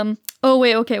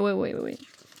 Wait.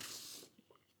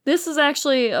 This is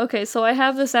actually, okay, so I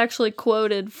have this actually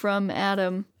quoted from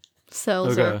Adam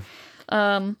Selzer.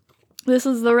 Okay. This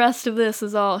is, the rest of this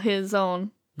is all his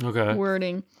own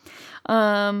wording.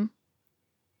 The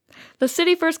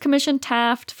city first commissioned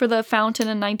Taft for the fountain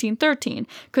in 1913.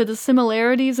 Could the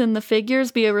similarities in the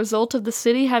figures be a result of the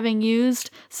city having used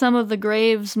some of the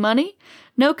grave's money?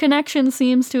 No connection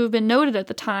seems to have been noted at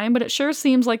the time, but it sure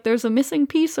seems like there's a missing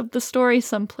piece of the story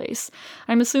someplace.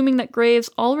 I'm assuming that Graves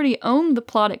already owned the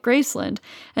plot at Graceland,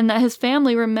 and that his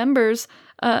family members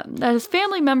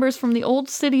from the old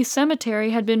city cemetery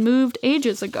had been moved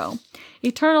ages ago.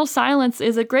 Eternal Silence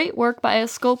is a great work by a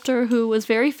sculptor who was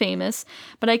very famous,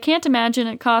 but I can't imagine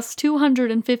it cost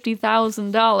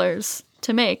 $250,000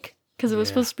 to make, because it was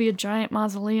supposed to be a giant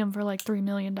mausoleum for like $3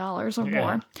 million or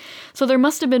more. So there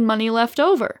must have been money left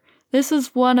over. This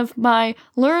is one of my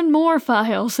Learn More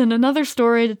files and another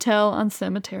story to tell on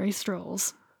cemetery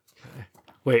strolls.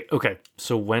 Wait, okay.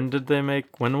 So when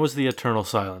was the Eternal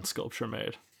Silence sculpture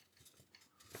made?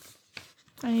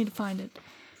 I need to find it.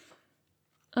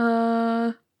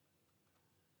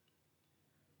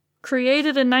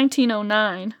 Created in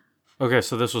 1909. Okay,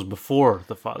 so this was before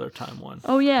the Father Time one.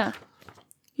 Oh, yeah.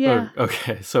 Yeah.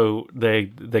 Okay, so they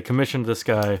commissioned this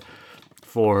guy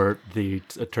for the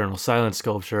Eternal Silence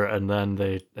sculpture, and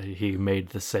then he made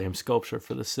the same sculpture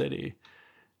for the city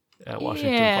at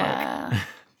Washington Park.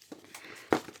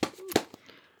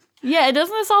 Yeah,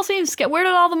 doesn't this all seem where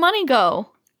did all the money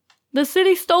go? The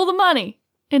city stole the money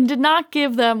and did not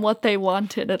give them what they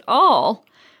wanted at all.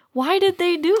 Why did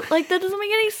they do like that? Doesn't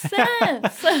make any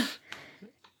sense.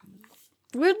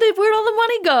 Where'd all the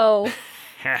money go?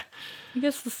 I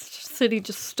guess the city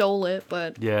just stole it,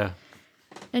 but yeah,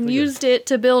 and used it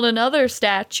to build another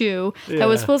statue that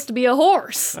was supposed to be a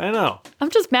horse. I know. I'm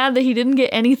just mad that he didn't get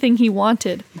anything he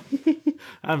wanted.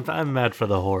 I'm mad for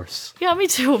the horse. Yeah, me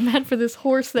too. I'm mad for this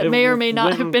horse that may or may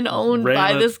not have been owned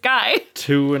by this guy.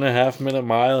 2.5 minute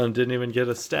mile and didn't even get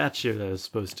a statue that it was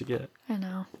supposed to get. I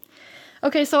know.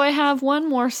 Okay, so I have one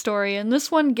more story, and this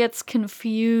one gets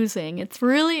confusing. It's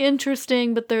really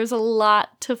interesting, but there's a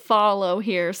lot to follow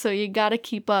here, so you gotta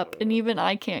keep up. And even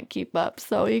I can't keep up,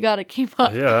 so you gotta keep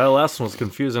up. Yeah, that last one was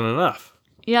confusing enough.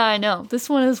 Yeah, I know. This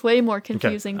one is way more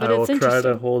confusing, but it's interesting. I'll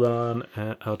try to hold on,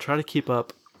 and I'll try to keep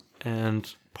up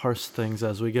and parse things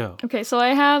as we go. Okay, so I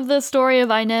have the story of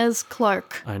Inez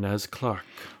Clark. Inez Clark.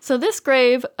 So this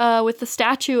grave with the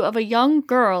statue of a young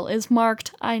girl is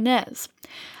marked Inez.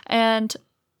 And,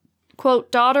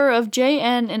 quote, daughter of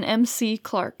J.N. and M.C.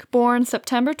 Clark, born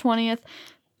September 20th,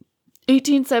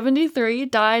 1873,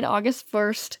 died August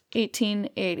 1st,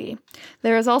 1880.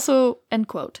 There is also, end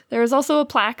quote, there is also a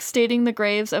plaque stating the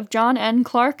graves of John N.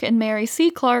 Clark and Mary C.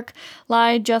 Clark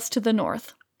lie just to the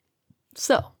north.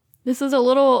 So, this is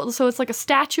so it's like a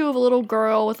statue of a little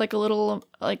girl with like a little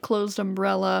like closed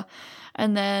umbrella,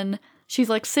 and then she's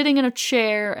like sitting in a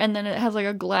chair, and then it has like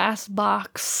a glass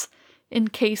box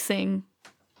encasing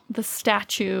the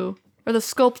statue or the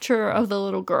sculpture of the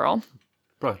little girl.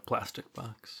 Probably a plastic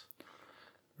box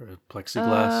or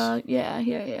plexiglass.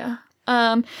 Yeah.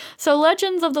 So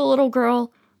legends of the little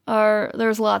girl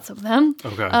there's lots of them.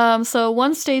 Okay. So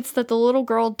one states that the little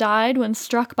girl died when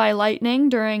struck by lightning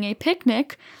during a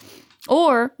picnic,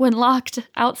 or when locked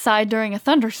outside during a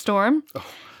thunderstorm. Oh.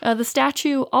 The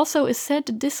statue also is said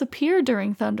to disappear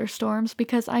during thunderstorms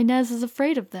because Inez is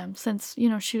afraid of them since,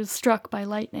 she was struck by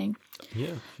lightning.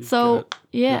 Yeah.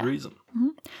 Good reason. Mm-hmm.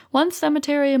 One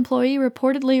cemetery employee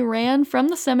reportedly ran from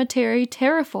the cemetery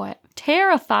terrified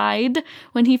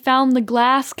when he found the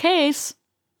glass case,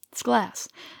 it's glass,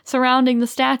 surrounding the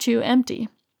statue empty.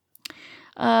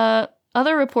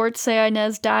 Other reports say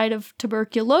Inez died of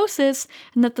tuberculosis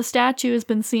and that the statue has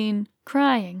been seen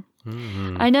crying.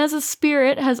 Mm-hmm. Inez's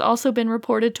spirit has also been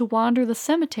reported to wander the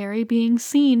cemetery, being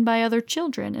seen by other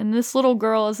children. And this little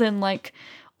girl is in, like,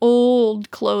 old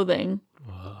clothing.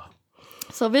 Wow.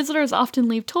 So visitors often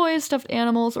leave toys, stuffed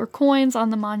animals, or coins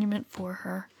on the monument for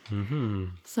her. Mm-hmm.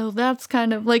 So that's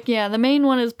kind of, like, the main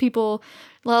one is a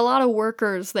lot of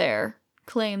workers there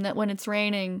claim that when it's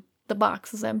raining, the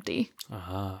box is empty.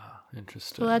 Ah,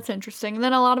 interesting. So that's interesting. And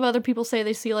then a lot of other people say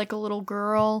they see, like, a little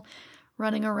girl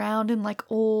running around in like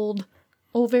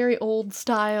very old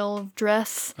style of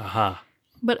dress. Aha.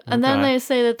 And then they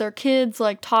say that their kids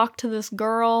like talk to this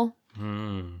girl.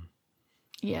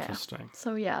 Yeah. Interesting.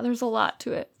 So yeah, there's a lot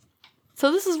to it.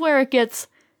 So this is where it gets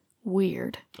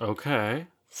weird. Okay.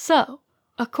 So,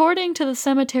 according to the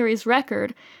cemetery's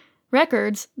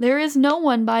records, there is no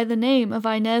one by the name of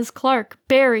Inez Clark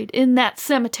buried in that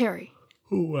cemetery.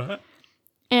 What?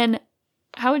 And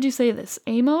how would you say this?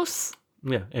 Amos?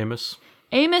 Yeah, Amos.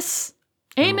 Amos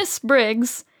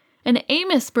Briggs. And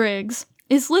Amos Briggs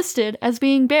is listed as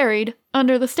being buried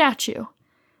under the statue.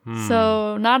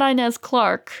 So, not Inez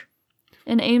Clark,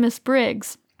 and Amos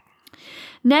Briggs.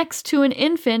 Next to an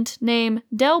infant named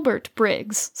Delbert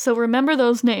Briggs. So remember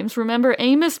those names. Remember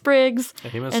Amos Briggs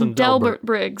and Delbert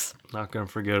Briggs. Not going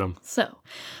to forget them. So,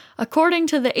 according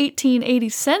to the 1880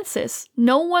 census,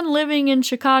 no one living in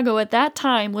Chicago at that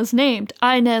time was named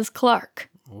Inez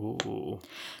Clark. Ooh.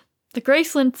 The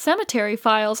Graceland Cemetery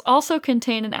files also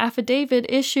contain an affidavit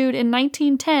issued in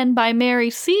 1910 by Mary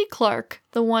C. Clark,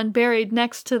 the one buried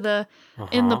next to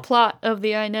in the plot of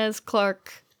the Inez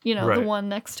Clark, the one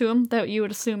next to him that you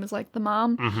would assume is like the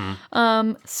mom,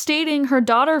 stating her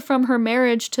daughter from her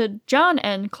marriage to John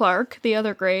N. Clark, the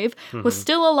other grave, was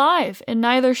still alive, and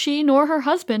neither she nor her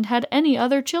husband had any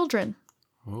other children.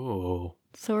 Oh.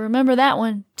 So remember that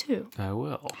one, too. I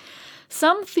will.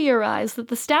 Some theorize that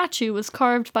the statue was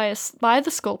carved by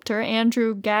the sculptor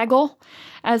Andrew Gaggle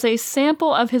as a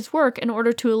sample of his work in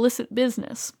order to elicit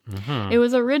business. It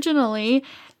was originally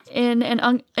in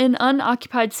an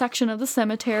unoccupied section of the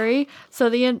cemetery, so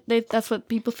that's what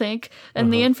people think.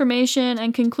 And the information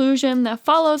and conclusion that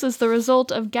follows is the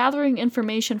result of gathering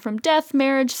information from death,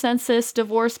 marriage, census,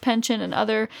 divorce, pension, and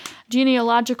other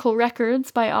genealogical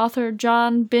records by author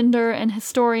John Binder and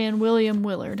historian William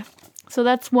Willard. So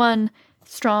that's one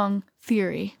strong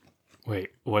theory. Wait,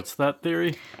 what's that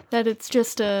theory? That it's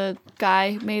just a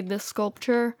guy made this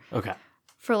sculpture Okay.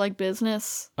 for like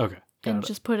business. Okay. And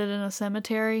just put it in a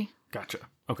cemetery. Gotcha.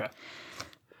 Okay.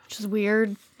 Which is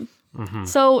weird.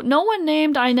 So no one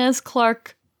named Inez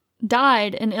Clark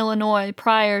died in Illinois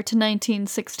prior to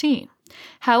 1916.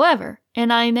 However,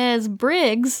 an Inez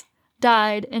Briggs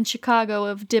died in Chicago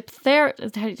of diphtheria.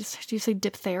 Do you say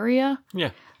diphtheria?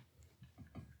 Yeah.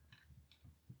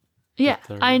 Yeah.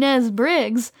 Diphtheria. Inez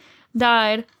Briggs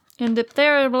died in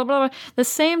diphtheria, blah, blah, blah, the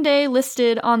same day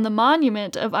listed on the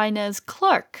monument of Inez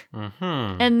Clark.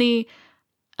 And the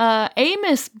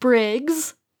Amos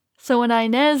Briggs, so an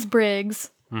Inez Briggs,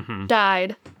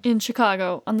 died in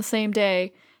Chicago on the same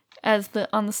day as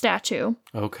on the statue.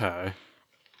 Okay.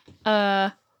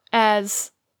 And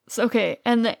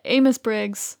the Amos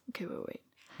Briggs, wait.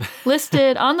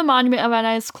 listed on the monument of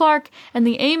Inez Clark, and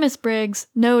the Amos Briggs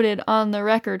noted on the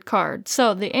record card.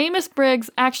 So the Amos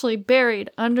Briggs actually buried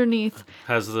underneath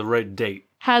Has the right date.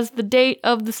 has the date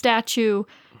of the statue,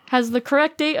 has the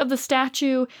correct date of the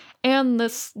statue, and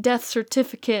the death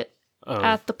certificate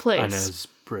at the place. Inez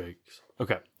Briggs.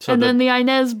 Okay. So And then the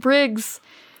Inez Briggs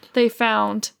they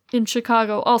found in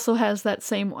Chicago also has that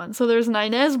same one. So there's an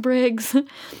Inez Briggs,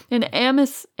 an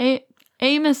Amos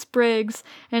Briggs,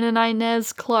 and an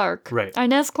Inez Clark. Right.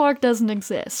 Inez Clark doesn't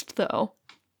exist, though.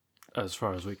 as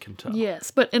far as we can tell.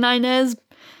 Yes, but an Inez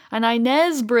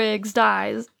Briggs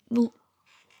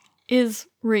is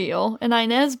real. And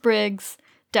Inez Briggs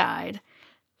died.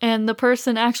 And the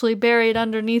person actually buried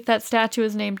underneath that statue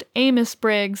is named Amos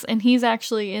Briggs, and he's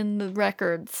actually in the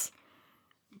records.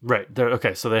 Right. There.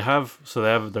 Okay. So they have.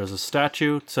 There's a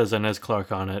statue. It says Inez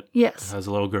Clark on it. Yes. It has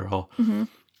a little girl.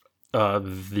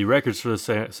 The records for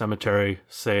the cemetery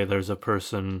say there's a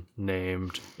person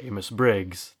named Amos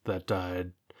Briggs that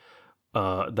died.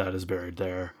 That is buried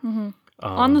there.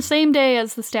 On the same day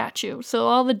as the statue, so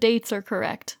all the dates are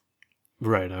correct.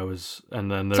 Right.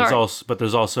 And then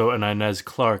there's also an Inez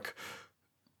Clark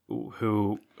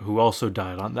who also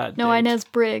died on that day. No, Inez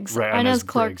Briggs. Right, Inez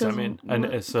Clark Briggs.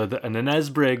 An Inez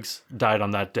Briggs died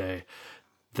on that day.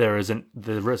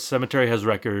 The cemetery has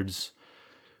records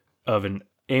of an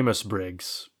Amos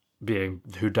Briggs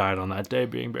who died on that day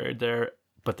being buried there,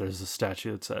 but there's a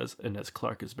statue that says Inez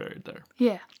Clark is buried there.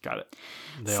 Yeah. Got it.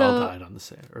 They all died on the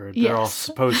same, or yes. they're all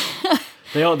supposed.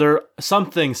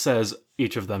 Something says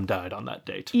each of them died on that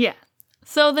date. Yeah.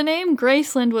 So the name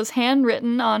Graceland was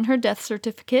handwritten on her death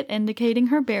certificate, indicating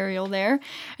her burial there,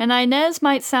 and Inez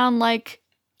might sound like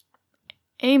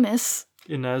Amos.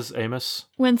 Amos.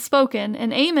 When spoken,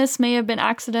 and Amos may have been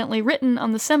accidentally written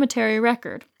on the cemetery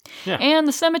record. Yeah. And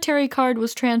the cemetery card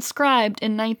was transcribed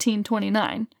in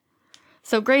 1929.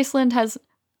 So Graceland has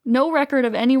no record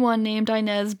of anyone named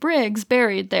Inez Briggs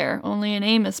buried there, only an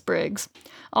Amos Briggs.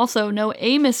 Also, no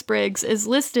Amos Briggs is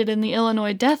listed in the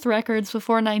Illinois death records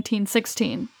before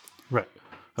 1916. Right.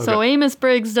 Okay. So Amos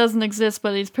Briggs doesn't exist,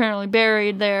 but he's apparently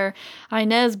buried there.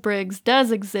 Inez Briggs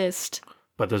does exist.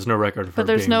 But there's no record of her But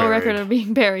there's being no buried. record of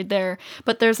being buried there.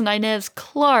 But there's an Inez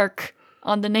Clark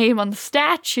on the name on the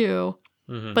statue.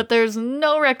 Mhm. But there's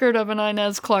no record of an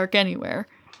Inez Clark anywhere.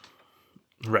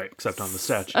 Right, except on the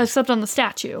statue. Except on the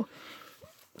statue.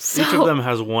 So, Each of them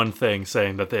has one thing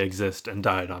saying that they exist and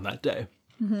died on that day.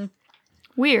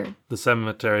 weird. The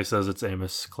cemetery says it's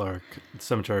Amos Clark. The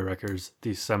cemetery records,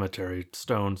 the cemetery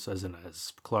stone says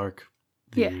Inez Clark.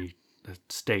 The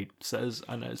state says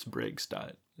Inez Briggs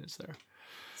died. Is there?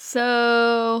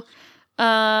 So,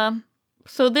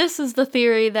 so this is the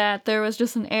theory that there was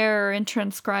just an error in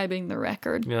transcribing the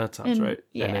record. Yeah, that sounds And- right.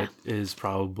 And yeah. it is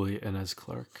probably Inez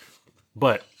Clark.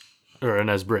 Or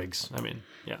Inez Briggs. I mean,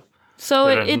 yeah. So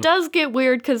Yeah, it does get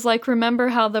weird because, like, remember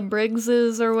how the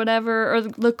Briggses or whatever, or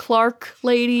the Clark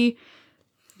lady,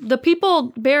 the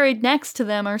people buried next to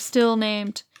them are still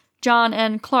named John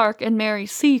N. Clark and Mary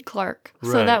C. Clark.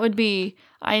 So Right. that would be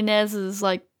Inez's,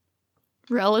 like,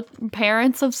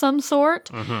 parents of some sort.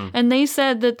 Mm-hmm. And they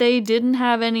said that they didn't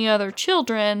have any other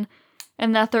children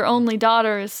and that their only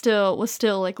daughter was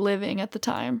still like living at the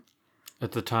time.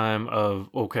 At the time of...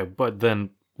 Okay, but then...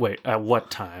 Wait, at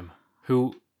what time?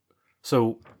 Who...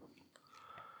 So...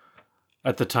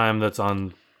 At the time that's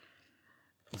on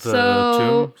the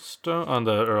So, tombstone? On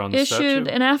the issued statue?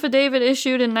 an affidavit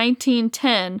issued in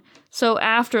 1910, so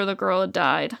after the girl had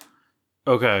died,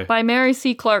 Okay. by Mary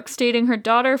C. Clark, stating her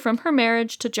daughter from her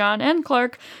marriage to John N.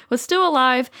 Clark was still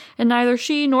alive, and neither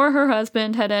she nor her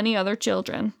husband had any other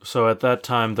children. So at that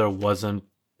time there wasn't...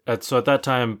 At that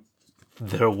time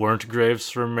there weren't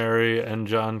graves for Mary and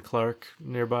John Clark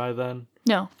nearby then?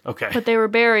 No, Okay. but they were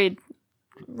buried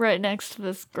right next to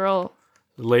this girl.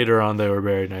 Later on they were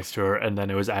buried next to her, and then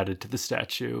it was added to the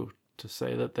statue to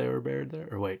say that they were buried there?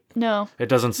 Or wait, No, it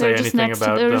doesn't say they're just anything next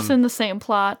about to. They're them... just in the same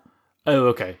plot. Oh,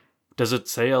 okay. Does it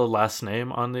say a last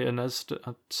name on the Inez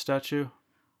statue?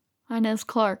 Inez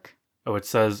Clark. Oh, it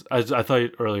says... I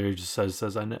thought earlier you just says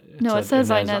Inez. No, it says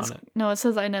Inez Inez. on it. No, it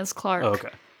says Inez Clark. Oh, okay.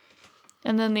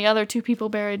 And then the other two people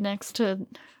buried next to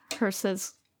her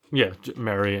says Yeah,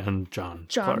 Mary and John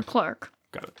John Clark.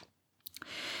 Got it.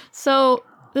 So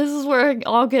this is where it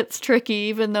all gets tricky,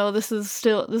 even though this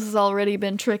has already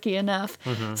been tricky enough.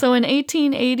 Mm-hmm. So in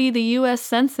 1880, the U.S.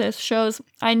 Census shows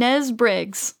Inez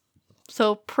Briggs.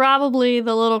 So probably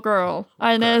the little girl,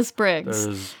 Inez Briggs.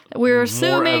 There's We're more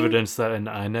assuming, evidence that an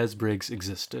Inez Briggs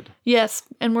existed. yes,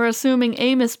 and we're assuming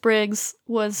Amos Briggs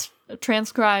was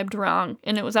transcribed wrong,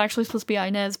 and it was actually supposed to be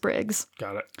Inez Briggs.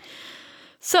 Got it.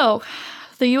 So,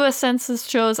 the U.S. Census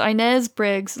shows Inez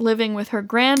Briggs living with her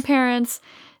grandparents,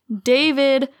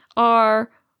 David R.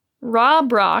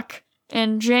 Robrock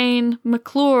and Jane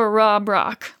McClure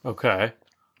Robrock, Okay.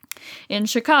 in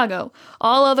Chicago.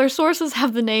 All other sources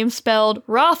have the name spelled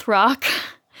Rothrock,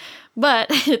 but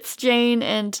it's Jane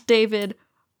and David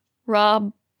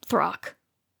Robrock.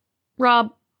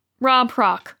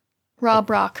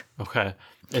 Robrock. Okay.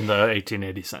 In the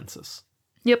 1880 census.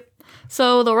 Yep.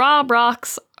 So the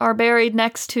Robrocks are buried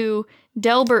next to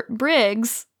Delbert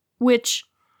Briggs, which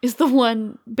is the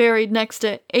one buried next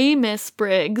to Amos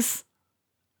Briggs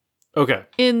Okay.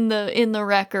 in the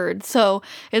record. So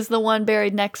is the one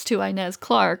buried next to Inez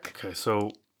Clark. Okay,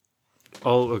 so...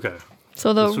 okay.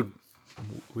 So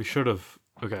We should have...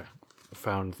 Okay.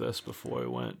 Found this before I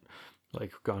went.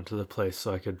 Like, gone to the place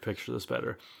so I could picture this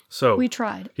better. So... we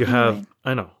tried. You have... Anyway.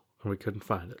 I know. And we couldn't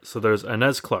find it. So there's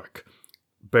Inez Clark.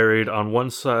 Buried on one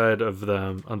side of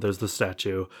them, there's the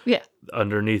statue. Yeah.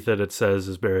 Underneath it says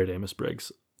is buried Amos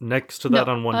Briggs. Next to that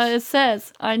on one... it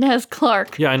says Inez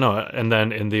Clark. Yeah, I know. And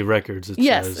then in the records it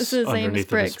Yes, says it says Amos underneath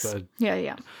Briggs. it is bed.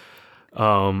 Yeah.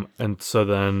 And so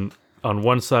then on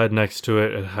one side next to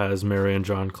it, it has Mary and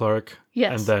John Clark.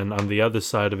 Yes. And then on the other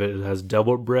side of it, it has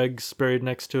Delbert Briggs buried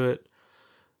next to it.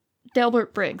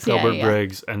 Delbert Briggs. Delbert yeah.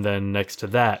 Briggs. And then next to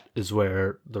that is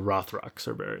where the Rothrocks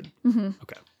are buried. Mm-hmm.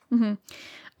 Okay. Mm-hmm.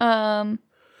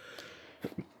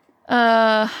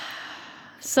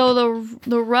 So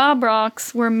the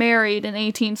Robrocks were married in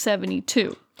 1872.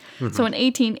 Mm-hmm. So in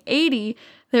 1880,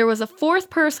 there was a fourth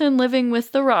person living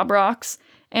with the Robrocks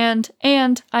and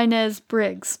Inez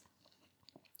Briggs.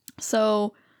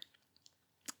 So,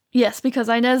 yes, because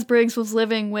Inez Briggs was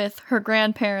living with her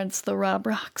grandparents, the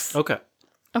Robrocks. Okay.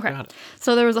 Okay. Got it.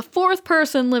 So there was a fourth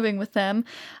person living with them,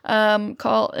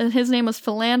 and his name was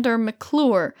Philander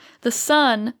McClure, the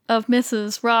son of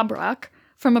Mrs. Robrock,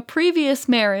 from a previous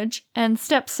marriage and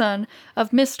stepson of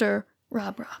Mr.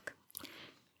 Robrock.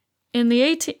 In the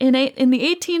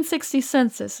 1860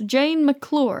 census, Jane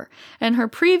McClure and her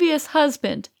previous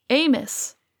husband,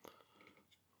 Amos,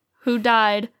 who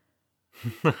died,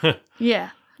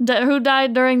 who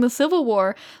died during the Civil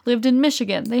War, lived in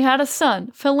Michigan. They had a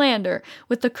son, Philander,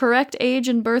 with the correct age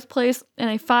and birthplace, and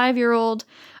a 5-year-old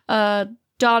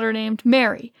daughter named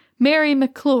Mary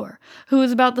McClure, who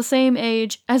was about the same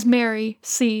age as Mary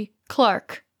C.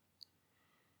 Clark.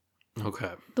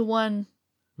 Okay. The one.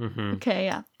 Mm-hmm. Okay,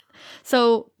 yeah.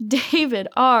 So David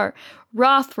R.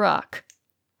 Rothrock,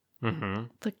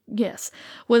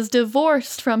 was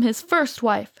divorced from his first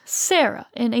wife, Sarah,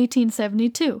 in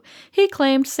 1872. He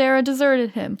claimed Sarah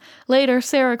deserted him. Later,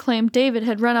 Sarah claimed David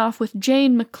had run off with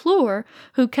Jane McClure,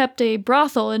 who kept a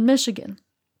brothel in Michigan.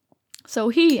 So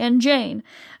he and Jane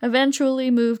eventually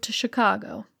moved to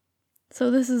Chicago. So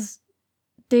this is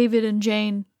David and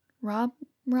Jane Rock?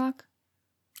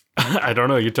 I don't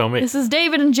know. You tell me. This is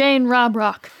David and Jane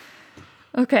Rock.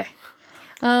 Okay.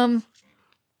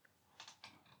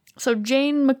 So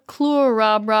Jane McClure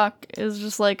Rock is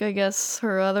just like, I guess,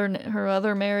 her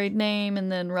other married name,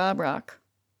 and then Rock.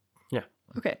 Yeah.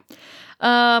 Okay.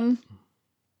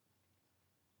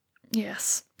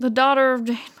 Yes. The daughter of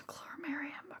Jane McClure, Mary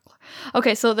M. McClure.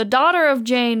 Okay, so the daughter of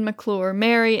Jane McClure,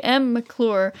 Mary M.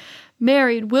 McClure,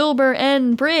 married Wilbur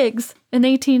N. Briggs in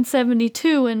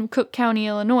 1872 in Cook County,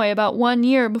 Illinois, about 1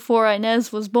 year before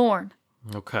Inez was born.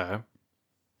 Okay.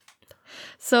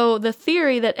 So the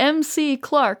theory that M.C.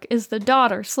 Clark is the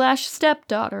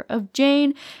daughter/stepdaughter of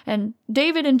Jane and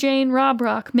David and Jane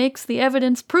Rock makes the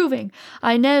evidence proving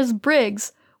Inez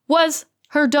Briggs was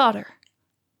her daughter.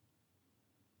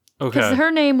 Okay. Because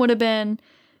her name would have been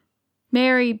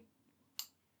Mary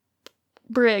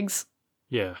Briggs.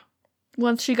 Yeah.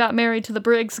 Once she got married to the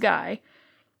Briggs guy.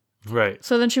 Right.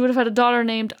 So then she would have had a daughter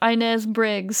named Inez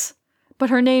Briggs.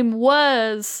 But her name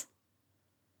was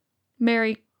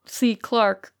Mary C.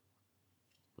 Clark.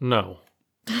 No.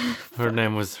 Her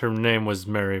name was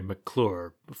Mary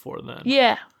McClure before then.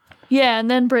 Yeah. Yeah,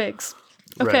 and then Briggs.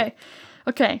 Okay. Right.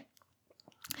 Okay.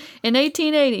 In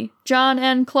 1880, John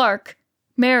N. Clark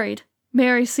married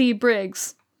Mary C.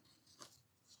 Briggs.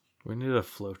 We need a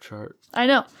flow chart. I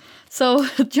know. So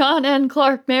John N.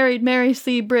 Clark married Mary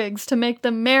C. Briggs to make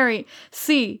them Mary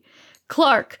C.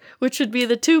 Clark, which would be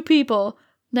the two people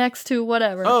next to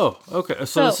whatever. Oh, okay.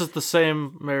 So this is the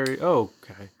same Mary. Oh,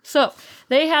 okay. So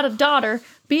they had a daughter,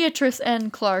 Beatrice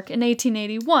N. Clark, in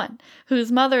 1881,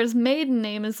 whose mother's maiden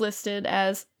name is listed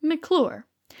as McClure.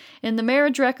 In the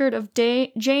marriage record of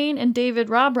Jane and David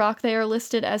Rock, they are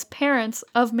listed as parents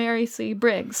of Mary C.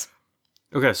 Briggs.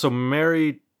 Okay, so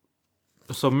Mary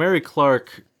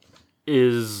Clark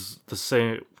is the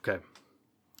same. Okay,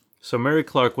 so Mary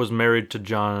Clark was married to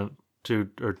to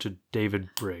David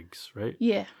Briggs, right?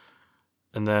 Yeah.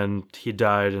 And then he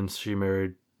died, and she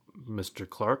married Mr.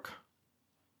 Clark.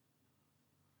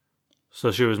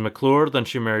 So she was McClure, then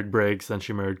she married Briggs, then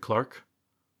she married Clark.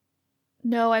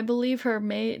 No, I believe her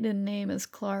maiden name is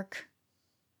Clark.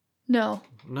 No.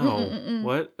 No.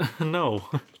 What? No,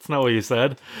 that's not what you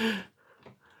said.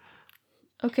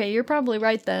 Okay, you're probably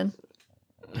right then.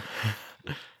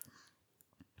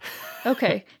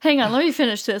 Okay, hang on, let me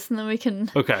finish this and then we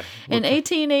can... Okay. In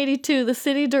 1882, the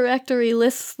city directory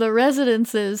lists the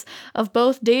residences of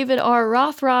both David R.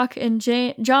 Rothrock and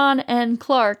John N.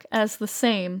 Clark as the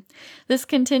same. This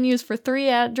continues for 3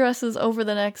 addresses over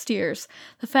the next years.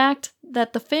 The fact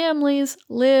that the families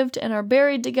lived and are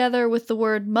buried together with the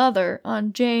word mother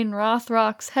on Jane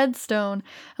Rothrock's headstone,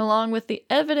 along with the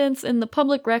evidence in the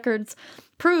public records,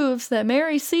 proves that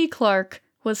Mary C. Clark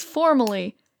was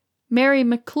formerly Mary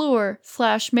McClure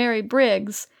 / Mary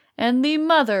Briggs, and the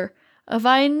mother of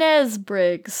Inez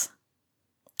Briggs.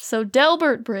 So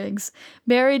Delbert Briggs,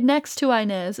 buried next to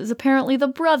Inez, is apparently the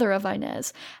brother of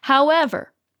Inez.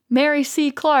 However, Mary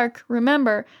C. Clark,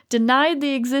 remember, denied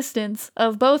the existence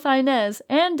of both Inez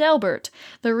and Delbert,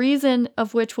 the reason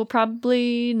of which will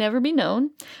probably never be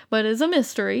known, but is a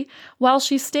mystery. While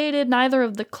she stated neither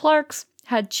of the Clarks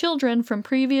had children from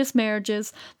previous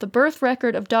marriages, the birth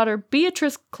record of daughter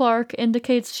Beatrice Clark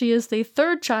indicates she is the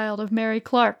 3rd child of Mary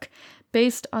Clark.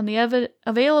 Based on the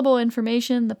available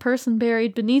information, the person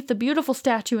buried beneath the beautiful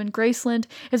statue in Graceland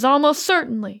is almost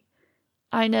certainly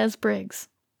Inez Briggs.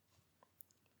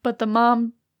 But the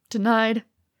mom denied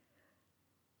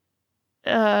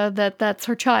that that's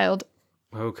her child.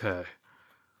 Okay.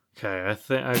 Okay,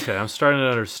 I'm starting to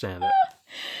understand it.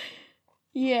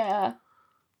 Yeah.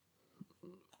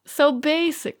 So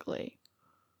basically,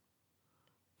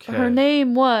 Okay. her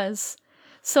name was...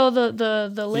 So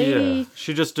the lady... Yeah,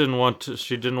 she just didn't want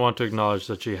to acknowledge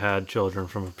that she had children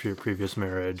from a previous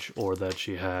marriage, or that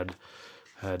she had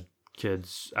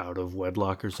kids out of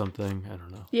wedlock or something. I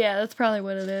don't know. Yeah, that's probably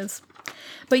what it is.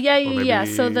 But yeah.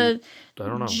 So I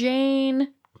don't know.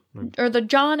 Jane or the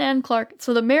John N. Clark.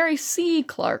 So the Mary C.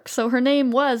 Clark. So her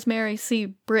name was Mary C.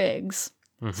 Briggs.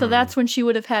 So that's when she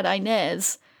would have had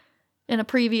Inez in a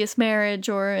previous marriage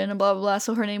or in a blah, blah, blah.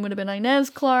 So her name would have been Inez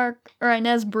Clark or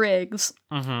Inez Briggs.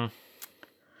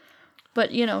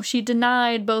 But, you know, she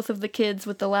denied both of the kids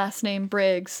with the last name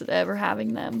Briggs ever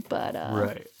having them. But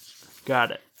Right.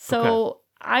 Got it. So Okay.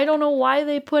 I don't know why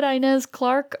they put Inez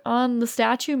Clark on the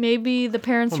statue. Maybe the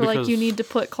parents were like, because- you need to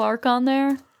put Clark on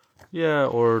there. Yeah,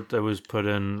 or it was put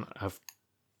in after.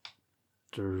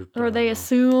 Or they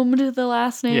assumed the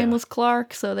last name Yeah. was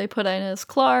Clark, so they put Inez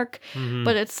Clark. Mhm.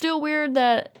 But it's still weird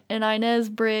that an Inez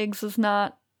Briggs is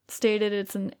not stated.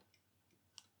 It's an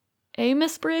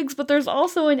Amos Briggs, but there's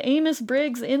also an Amos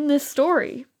Briggs in this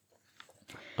story.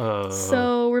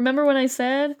 So remember when I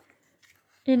said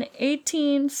in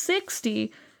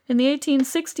 1860, in the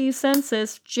 1860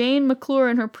 census, Jane McClure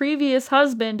and her previous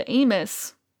husband,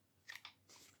 Amos.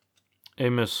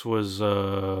 Amos was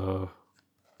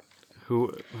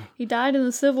who He died in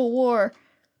the Civil War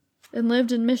and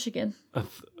lived in Michigan.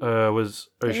 was.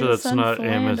 Are you They sure had a that's son, not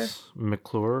Philander. Amos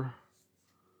McClure?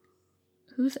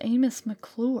 Who's Amos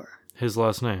McClure? His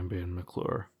last name being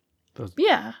McClure.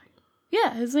 Yeah.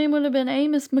 Yeah, his name would have been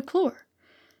Amos McClure.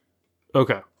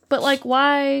 Okay. But, like,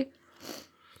 why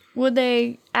would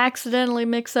they accidentally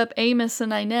mix up Amos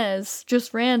and Inez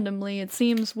just randomly? It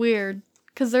seems weird.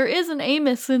 Because there is an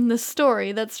Amos in this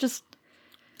story. That's just...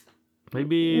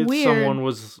 Maybe Weird. someone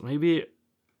was. Maybe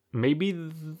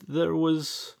there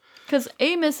was. Because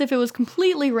Amos, if it was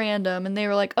completely random and they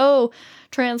were like, oh,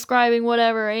 transcribing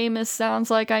whatever, Amos sounds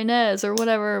like Inez or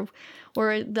whatever,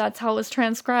 or that's how it was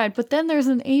transcribed. But then there's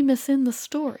an Amos in the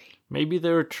story. Maybe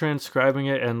they were transcribing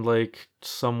it and like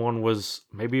someone was.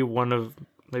 Maybe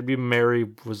Mary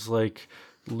was like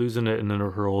losing it in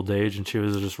her old age and she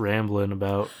was just rambling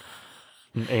about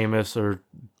an Amos, or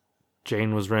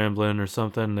Jane was rambling or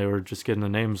something. They were just getting the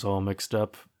names all mixed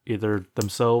up, either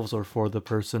themselves or for the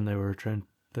person they were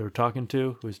talking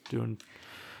to, who was doing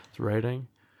the writing.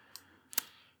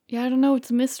 Yeah, I don't know. It's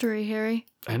a mystery, Harry.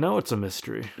 I know it's a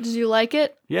mystery. Did you like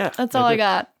it? Yeah, That's all I did.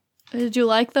 got. Did you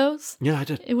like those? Yeah, I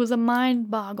did. It was a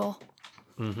mind boggle.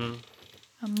 Mm-hmm.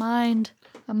 A mind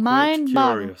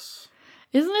boggle. Curious.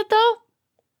 Isn't it though?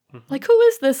 Like, who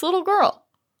is this little girl?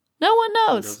 No one She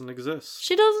knows. doesn't exist.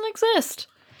 She doesn't exist.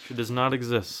 She does not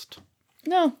exist.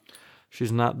 No.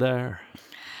 She's not there.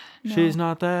 No. She's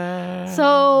not there.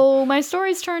 So my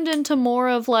stories turned into more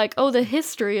of like, oh, the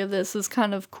history of this is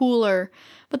kind of cooler.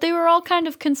 But they were all kind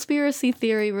of conspiracy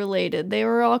theory related. They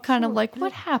were all kind of like,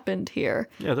 what happened here?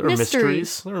 Yeah, there are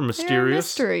mysteries. There are There are mysterious.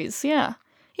 mysteries, yeah.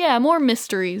 Yeah, more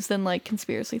mysteries than like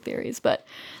conspiracy theories. But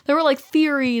there were like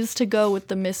theories to go with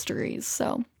the mysteries.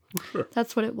 So Sure.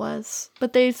 that's what it was.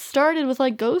 But they started with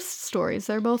like ghost stories.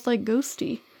 They're both like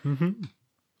ghosty.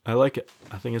 I like it.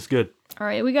 I think it's good. All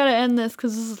right, we got to end this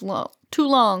because this is too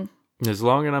long. It's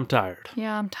long and I'm tired.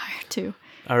 Yeah, I'm tired too.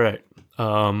 All right.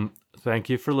 Thank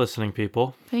you for listening,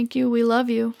 people. Thank you. We love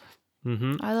you.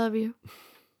 Mm-hmm. I love you.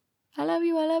 I love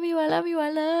you. I love you. I love you. I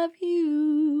love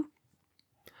you.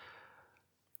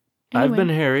 I've been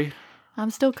Anyway, Harry, I'm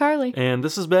still Carly. and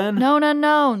this has been Known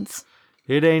unknowns.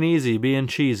 It Ain't Easy Being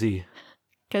Cheesy.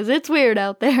 Because it's weird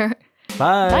out there.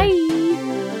 Bye. Bye.